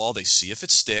against the wall. They see if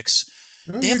it sticks.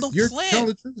 They have no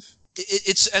plan.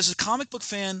 It's, as a comic book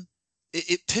fan,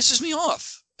 it pisses me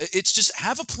off. It's just,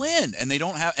 have a plan, and they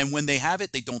don't have. And when they have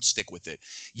it, they don't stick with it.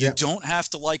 You don't have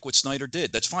to like what Snyder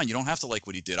did. That's fine. You don't have to like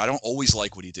what he did. I don't always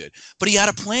like what he did, but he had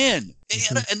a plan,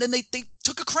 and then they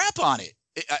took a crap on it.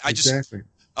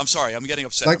 I'm sorry. I'm getting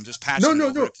upset. I'm just passionate.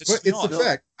 No. But it's the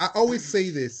fact. I always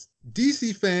say this.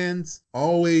 DC fans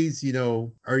always,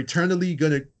 are eternally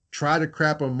going to try to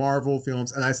crap on Marvel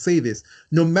films. And I say this,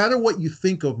 no matter what you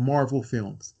think of Marvel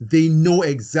films, they know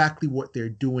exactly what they're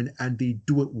doing, and they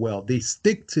do it well. They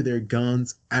stick to their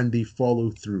guns and they follow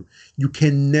through. You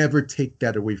can never take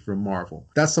that away from Marvel.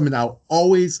 That's something I'll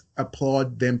always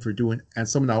applaud them for doing, and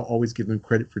something I'll always give them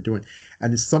credit for doing.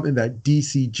 And it's something that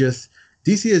DC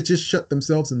has just shut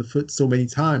themselves in the foot so many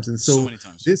times. And so many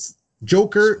times. This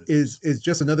Joker is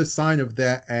just another sign of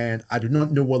that, and I do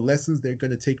not know what lessons they're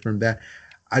going to take from that.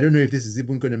 I don't know if this is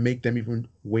even going to make them even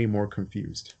way more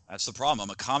confused. That's the problem. I'm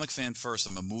a comic fan first.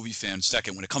 I'm a movie fan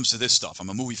second when it comes to this stuff. I'm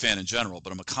a movie fan in general,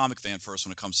 but I'm a comic fan first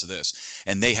when it comes to this.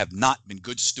 And they have not been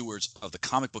good stewards of the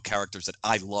comic book characters that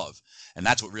I love. And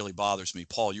that's what really bothers me.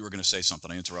 Paul, you were going to say something.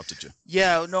 I interrupted you.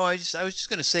 Yeah, no, I was just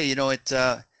going to say,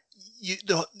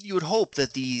 you would hope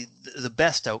that the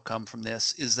best outcome from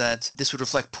this is that this would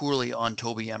reflect poorly on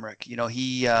Toby Emmerich.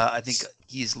 I think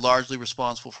he's largely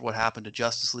responsible for what happened to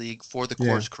Justice League, for the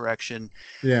course correction.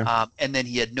 Yeah. And then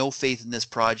he had no faith in this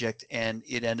project, and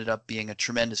it ended up being a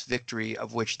tremendous victory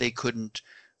of which they couldn't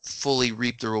fully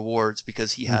reap the rewards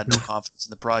because he had no confidence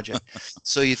in the project.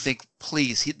 So you think,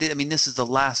 please, this is the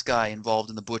last guy involved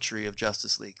in the butchery of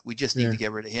Justice League. We just need to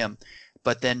get rid of him.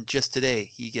 But then just today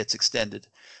he gets extended.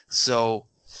 So,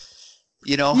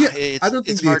 I don't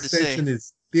think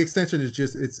the extension is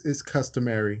just it's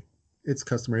customary. It's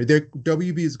customary.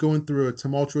 WB is going through a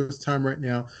tumultuous time right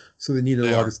now, so they need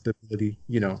a lot of stability.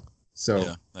 So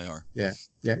yeah, they are. Yeah,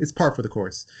 it's par for the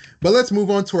course. But let's move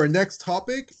on to our next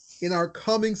topic. in our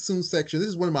coming soon section, this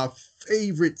is one of my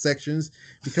favorite sections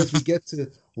because we get to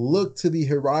look to the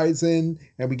horizon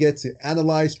and we get to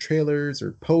analyze trailers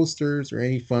or posters or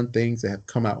any fun things that have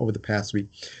come out over the past week.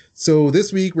 So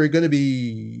this week we're going to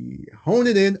be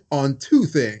honing in on two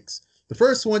things. The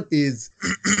first one is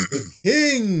the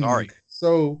King. Sorry.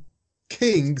 So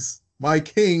kings, my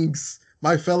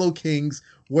fellow kings,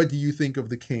 what do you think of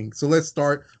the King? So let's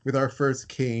start with our first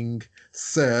king,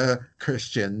 Sir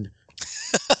Christian.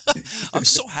 I'm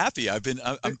so happy.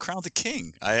 I'm crowned the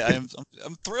king. I'm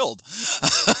thrilled.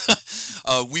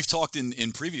 We've talked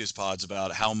in previous pods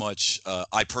about how much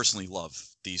I personally love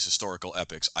these historical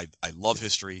epics. I love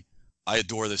history. I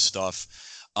adore this stuff.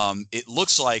 It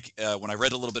looks like when I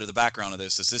read a little bit of the background of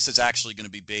this is actually going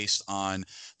to be based on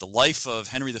the life of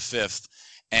Henry V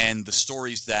and the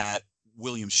stories that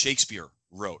William Shakespeare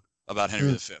wrote about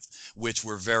Henry V, which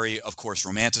were very, of course,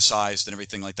 romanticized and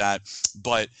everything like that.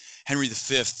 But Henry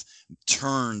V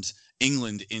turned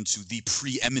England into the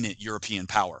preeminent European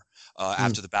power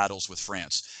after the battles with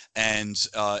France. And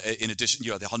in addition,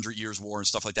 the 100 Years' War and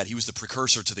stuff like that, he was the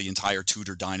precursor to the entire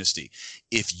Tudor dynasty.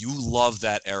 If you love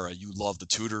that era, you love the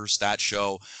Tudors, that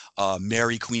show,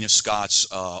 Mary, Queen of Scots,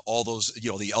 all those,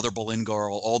 the other Boleyn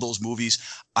Girl, all those movies,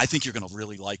 I think you're going to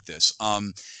really like this.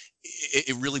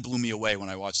 It really blew me away when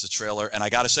I watched the trailer, and I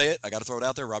got to say it. I got to throw it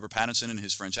out there. Robert Pattinson in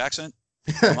his French accent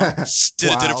did a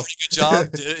pretty good job.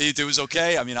 It was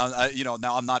okay. I mean,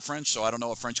 now I'm not French, so I don't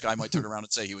know. A French guy might turn around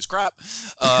and say he was crap.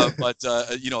 But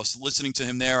listening to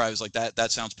him there, I was like,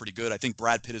 that sounds pretty good. I think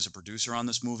Brad Pitt is a producer on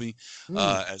this movie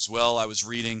as well. I was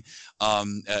reading.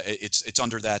 It's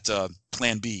under that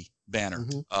Plan B banner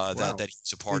that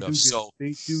he's a part of. So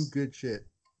they do good shit.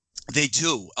 They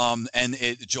do. And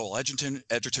Joel Edgerton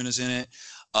is in it.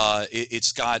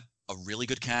 It's got a really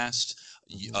good cast.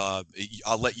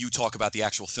 I'll let you talk about the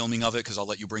actual filming of it because I'll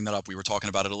let you bring that up. We were talking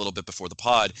about it a little bit before the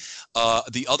pod.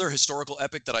 The other historical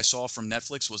epic that I saw from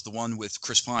Netflix was the one with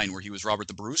Chris Pine where he was Robert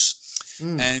the Bruce.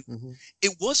 And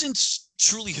it wasn't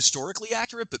truly historically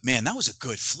accurate, but man, that was a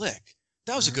good flick.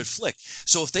 That was a good flick.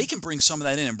 So if they can bring some of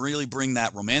that in and really bring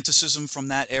that romanticism from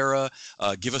that era,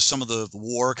 give us some of the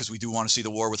war, because we do want to see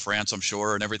the war with France, I'm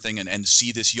sure, and everything, and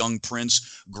see this young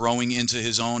prince growing into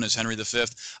his own as Henry V,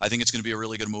 I think it's going to be a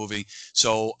really good movie.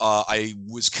 So I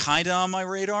was kind of on my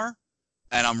radar,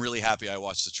 and I'm really happy I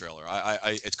watched the trailer.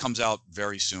 It comes out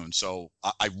very soon, so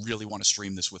I really want to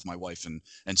stream this with my wife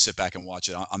and sit back and watch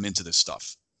it. I'm into this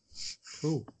stuff.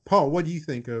 Cool. Paul, what do you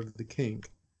think of the King?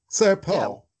 Sir Paul.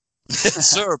 Yeah.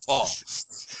 Sir Paul.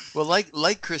 Well,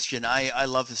 like Christian, I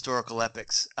love historical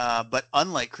epics. But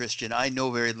unlike Christian, I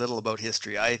know very little about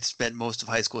history. I spent most of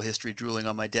high school history drooling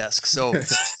on my desk. So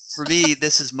for me,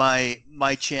 this is my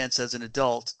chance as an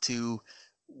adult to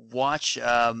watch,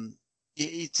 to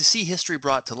see history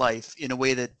brought to life in a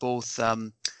way that both,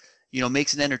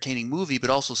 makes an entertaining movie, but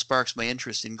also sparks my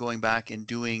interest in going back and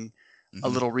doing a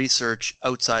little research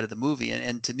outside of the movie.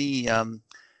 And to me,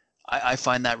 I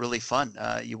find that really fun.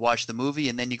 You watch the movie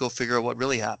and then you go figure out what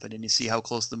really happened and you see how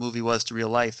close the movie was to real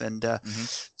life. And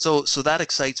so that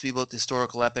excites me about the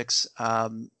historical epics.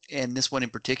 And this one in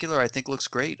particular, I think looks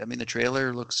great. I mean, the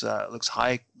trailer looks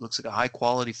like a high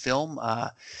quality film.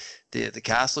 The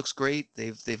cast looks great.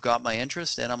 They've got my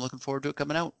interest, and I'm looking forward to it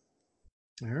coming out.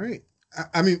 All right.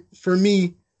 I mean, for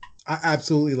me, I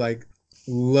absolutely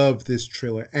love this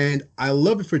trailer, and I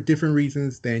love it for different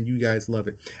reasons than you guys love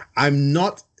it. I'm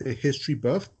not a history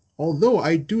buff, although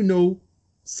I do know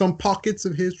some pockets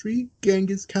of history,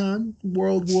 Genghis Khan,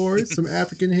 World Wars, some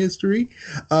African history,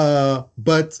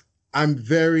 but I'm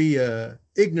very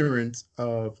ignorant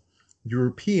of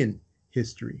European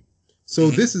history. So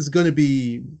this is going to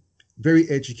be very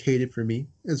educated for me,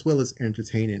 as well as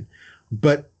entertaining.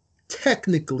 But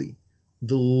technically,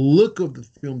 the look of the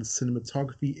film, the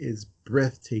cinematography is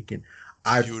breathtaking.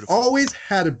 I've always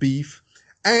had a beef,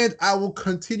 and I will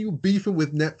continue beefing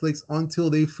with Netflix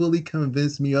until they fully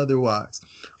convince me otherwise.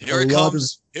 Here it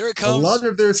comes. A lot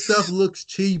of their stuff looks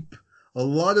cheap. A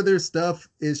lot of their stuff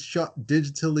is shot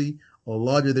digitally. A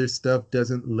lot of their stuff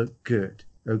doesn't look good.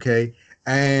 Okay?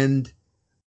 And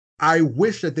I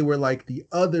wish that they were like the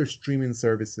other streaming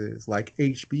services, like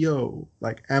HBO,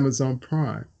 like Amazon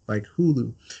Prime, like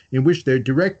Hulu, in which their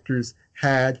directors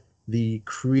had the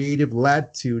creative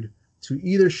latitude to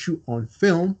either shoot on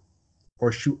film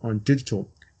or shoot on digital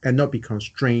and not be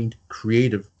constrained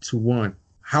creative to one.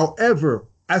 However,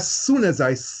 as soon as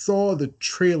I saw the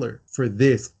trailer for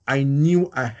this, I knew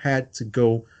I had to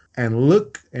go and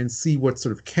look and see what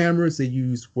sort of cameras they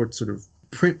used, what sort of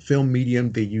print film medium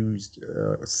they used,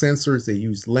 sensors, they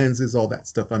used lenses, all that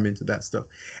stuff. I'm into that stuff.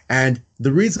 And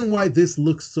the reason why this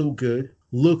looks so good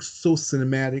looks so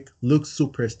cinematic, looks so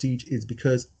prestige is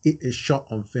because it is shot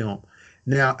on film.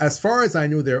 Now, as far as I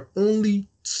know, there are only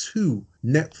two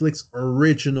Netflix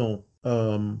original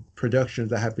productions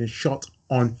that have been shot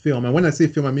on film. And when I say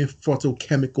film, I mean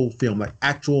photochemical film, like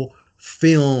actual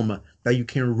film that you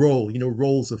can roll,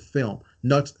 rolls of film,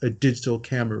 not a digital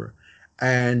camera.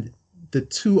 And the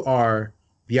two are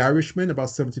The Irishman. About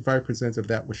 75% of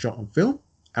that was shot on film.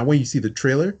 And when you see the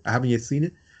trailer, I haven't yet seen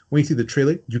it. When you see the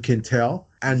trailer, you can tell.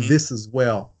 And this as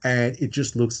well. And it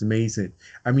just looks amazing.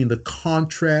 I mean, the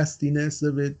contrastiness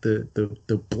of it,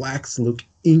 the blacks look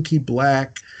inky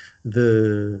black.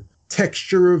 The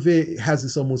texture of it has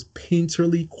this almost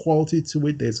painterly quality to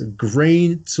it. There's a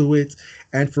grain to it.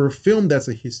 And for a film that's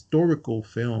a historical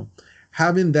film,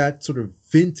 having that sort of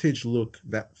vintage look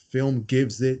that film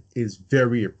gives it is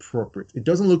very appropriate. It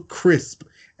doesn't look crisp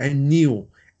and new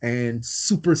and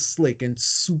super slick and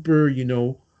super,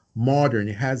 modern.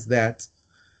 It has that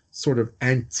sort of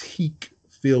antique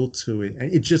feel to it.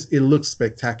 And it looks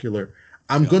spectacular.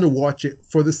 I'm going to watch it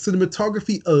for the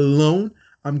cinematography alone.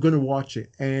 I'm going to watch it.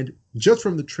 And just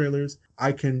from the trailers,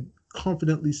 I can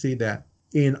confidently say that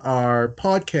in our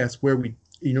podcast where we,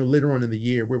 later on in the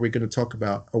year, where we're going to talk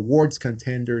about awards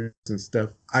contenders and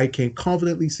stuff, I can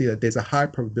confidently say that there's a high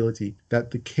probability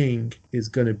that The King is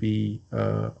going to be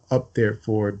up there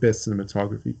for best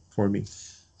cinematography for me.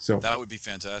 So that would be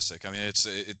fantastic. I mean,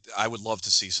 I would love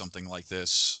to see something like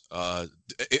this from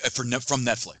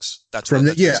Netflix. That's from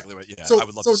basically what. Yeah, I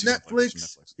would love to see Netflix, like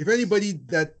this from Netflix. If anybody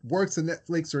that works at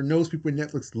Netflix or knows people at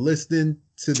Netflix listening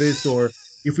to this, or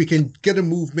if we can get a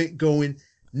movement going,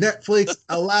 Netflix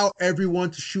allow everyone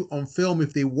to shoot on film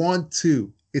if they want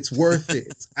to. It's worth it.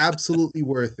 It's absolutely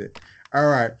worth it. All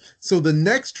right. So the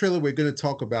next trailer we're going to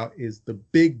talk about is the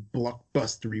big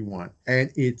blockbustery one,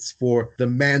 and it's for The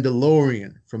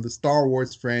Mandalorian from the Star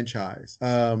Wars franchise.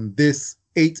 This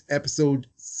 8-episode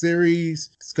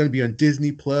series, it's going to be on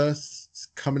Disney Plus. It's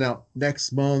coming out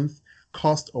next month.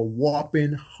 Cost a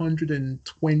whopping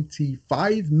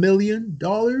 $125 million.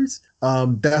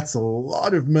 That's a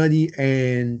lot of money,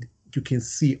 and you can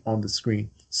see it on the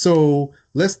screen. So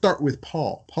let's start with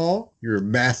Paul. Paul, you're a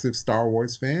massive Star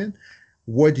Wars fan.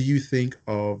 What do you think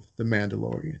of The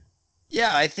Mandalorian?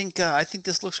 Yeah, I think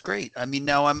this looks great. I mean,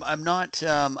 now I'm not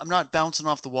bouncing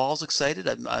off the walls excited.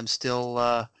 I'm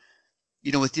still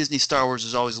with Disney Star Wars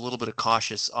there's always a little bit of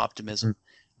cautious optimism.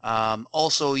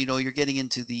 Also, you're getting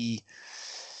into the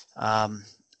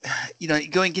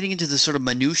getting into the sort of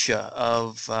minutia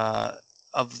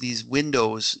of these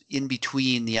windows in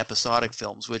between the episodic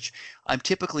films, which I'm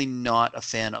typically not a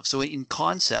fan of. So in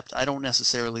concept, I don't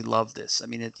necessarily love this. I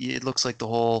mean, it looks like the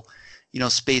whole,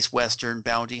 space western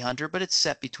bounty hunter, but it's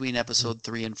set between episode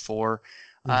 3 and 4.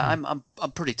 I'm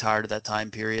pretty tired of that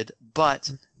time period,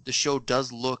 but the show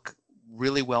does look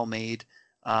really well made.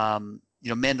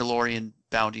 Mandalorian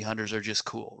bounty hunters are just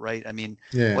cool, right? I mean,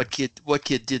 what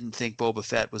kid didn't think Boba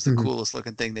Fett was the coolest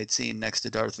looking thing they'd seen next to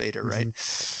Darth Vader, right?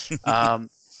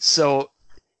 So,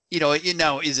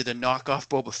 now is it a knockoff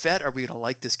Boba Fett? Are we going to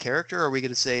like this character? Are we going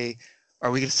to say,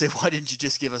 why didn't you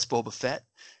just give us Boba Fett?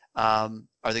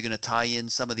 Are they going to tie in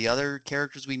some of the other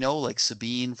characters we know, like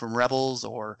Sabine from Rebels,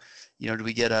 or, do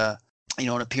we get an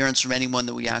appearance from anyone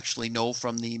that we actually know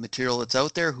from the material that's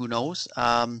out there? Who knows?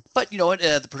 But you know what?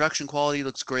 The production quality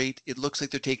looks great. It looks like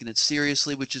they're taking it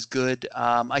seriously, which is good.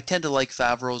 I tend to like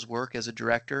Favreau's work as a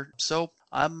director, so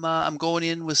I'm going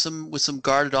in with some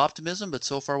guarded optimism. But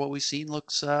so far, what we've seen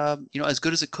looks as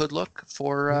good as it could look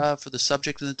for the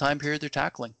subject and the time period they're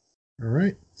tackling. All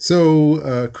right.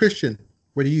 So Christian,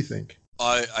 what do you think?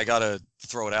 I gotta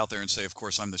throw it out there and say, of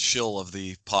course, I'm the shill of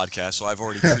the podcast, so I've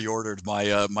already pre-ordered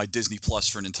my Disney Plus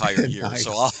for an entire year. Nice.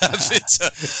 So I'll have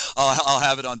it. I'll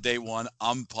have it on day one.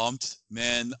 I'm pumped,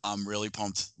 man. I'm really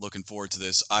pumped. Looking forward to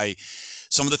this.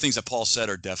 Some of the things that Paul said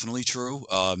are definitely true.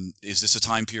 Is this a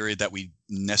time period that we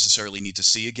necessarily need to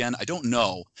see again? I don't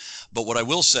know. But what I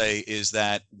will say is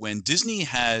that when Disney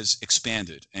has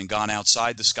expanded and gone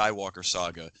outside the Skywalker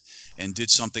saga and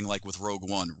did something like with Rogue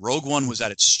One. Rogue One was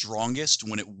at its strongest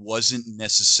when it wasn't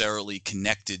necessarily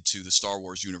connected to the Star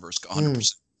Wars universe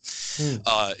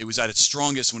 100%. It was at its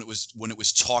strongest when it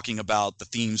was talking about the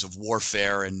themes of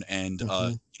warfare and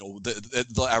I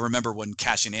remember when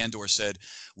Cassian Andor said,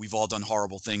 "We've all done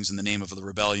horrible things in the name of the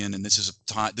rebellion, and this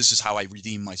is how I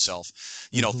redeem myself."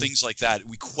 Things like that.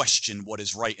 We question what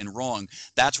is right and wrong.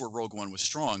 That's where Rogue One was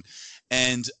strong.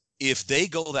 And if they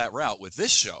go that route with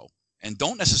this show, and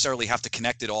don't necessarily have to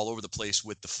connect it all over the place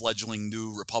with the fledgling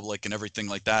New Republic and everything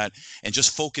like that, and just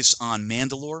focus on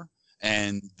Mandalore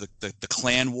and the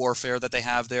clan warfare that they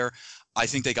have there, I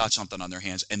think they got something on their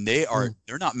hands, and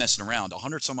they're not messing around.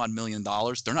 $100 million.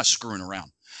 They're not screwing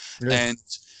around. Yeah. And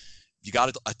you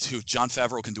got to Jon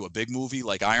Favreau can do a big movie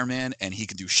like Iron Man, and he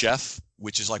can do Chef,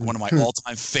 which is like one of my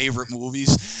all-time favorite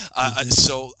movies.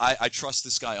 So I trust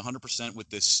this guy 100% with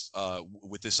this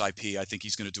IP. I think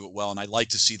he's going to do it well, and I like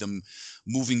to see them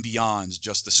moving beyond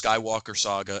just the Skywalker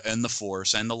saga and the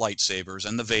Force and the lightsabers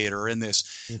and the Vader and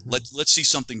this. Let's see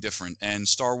something different. And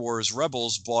Star Wars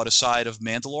Rebels brought a side of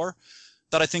Mandalore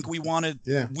that I think we wanted.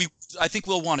 Yeah. I think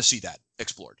we'll want to see that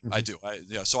explored. I do.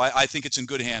 So I think it's in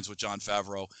good hands with Jon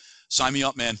Favreau. Sign me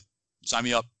up, man. Sign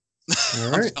me up.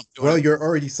 All right. Well, you're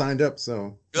already signed up,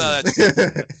 so.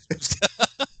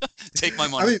 Take my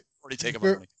money. I mean, already taken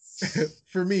my money.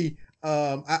 For me,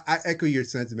 I echo your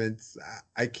sentiments.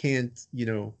 I can't,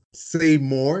 say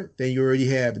more than you already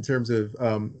have in terms of,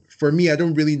 for me, I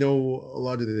don't really know a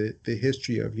lot of the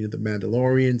history of, the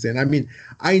Mandalorians. And I mean,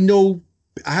 I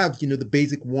have, the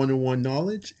basic 101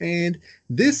 knowledge, and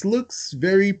this looks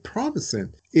very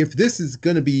promising. If this is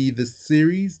going to be the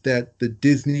series that the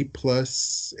Disney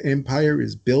Plus empire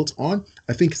is built on,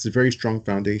 I think it's a very strong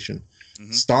foundation.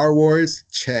 Star Wars,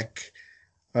 check.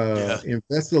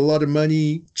 Invested a lot of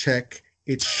money, check.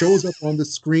 It shows up on the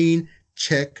screen,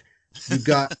 check. You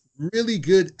got really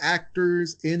good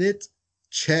actors in it,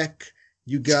 check.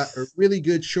 You got a really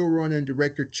good showrunner and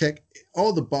director, check.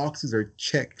 All the boxes are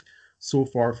checked so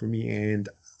far for me, and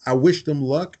I wish them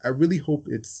luck. I really hope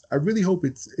it's a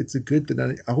good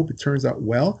thing. I hope it turns out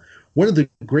well. One of the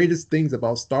greatest things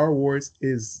about Star Wars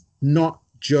is not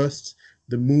just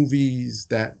the movies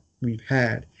that we've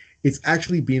had. It's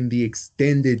actually been the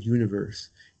extended universe.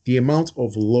 The amount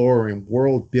of lore and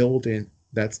world building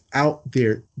that's out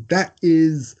there, that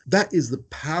is the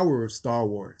power of Star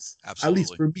Wars. Absolutely. At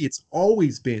least for me, it's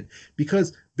always been,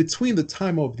 because between the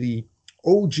time of the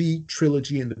OG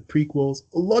trilogy and the prequels,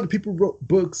 a lot of people wrote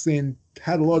books and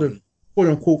had a lot of quote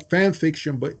unquote fan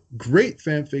fiction, but great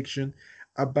fan fiction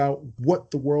about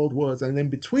what the world was. And then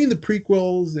between the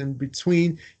prequels and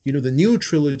between, the new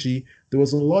trilogy, there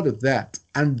was a lot of that.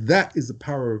 And that is the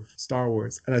power of Star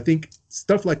Wars. And I think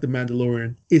stuff like The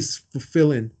Mandalorian is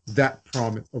fulfilling that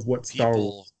promise of what Star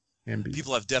Wars can be.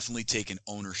 People have definitely taken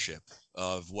ownership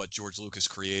of what George Lucas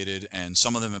created, and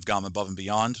some of them have gone above and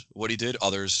beyond what he did.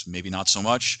 Others maybe not so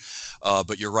much,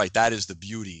 but you're right. That is the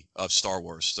beauty of Star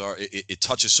Wars. It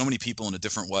touches so many people in a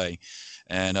different way,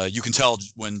 and you can tell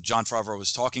when Jon Favreau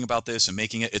was talking about this and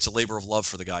making it. It's a labor of love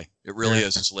for the guy. It really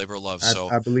is. It's a labor of love.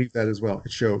 I believe that as well.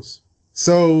 It shows.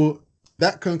 So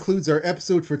that concludes our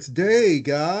episode for today,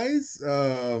 guys.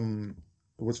 It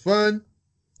was fun.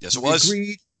 Yes, it was.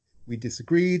 We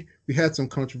disagreed. We had some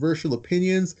controversial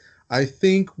opinions. I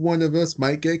think one of us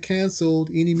might get canceled.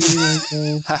 Eeny, meeny,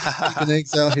 miny, an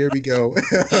exile. Here we go.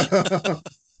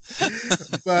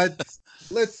 But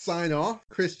let's sign off.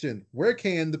 Christian, where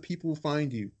can the people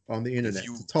find you on the internet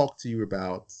to talk to you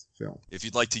about film? If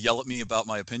you'd like to yell at me about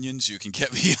my opinions, you can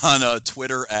get me on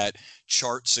Twitter at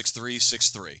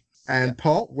chart6363. And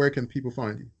Paul, where can people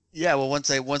find you? Yeah, well,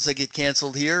 once I get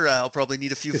canceled here, I'll probably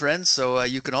need a few friends. So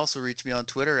you can also reach me on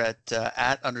Twitter at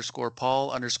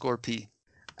 @_Paul_P.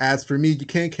 As for me, you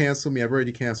can't cancel me. I've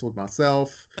already canceled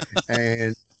myself.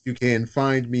 And you can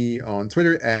find me on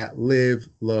Twitter at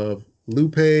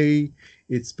LiveLoveLupe.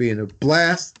 It's been a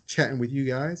blast chatting with you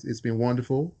guys. It's been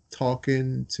wonderful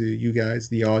talking to you guys,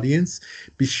 the audience.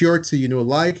 Be sure to,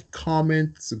 like,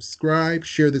 comment, subscribe,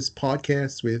 share this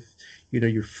podcast with,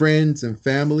 your friends and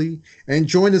family. And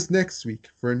join us next week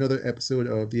for another episode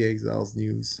of the Exiles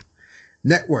News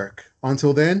Network.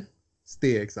 Until then,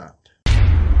 stay exiled.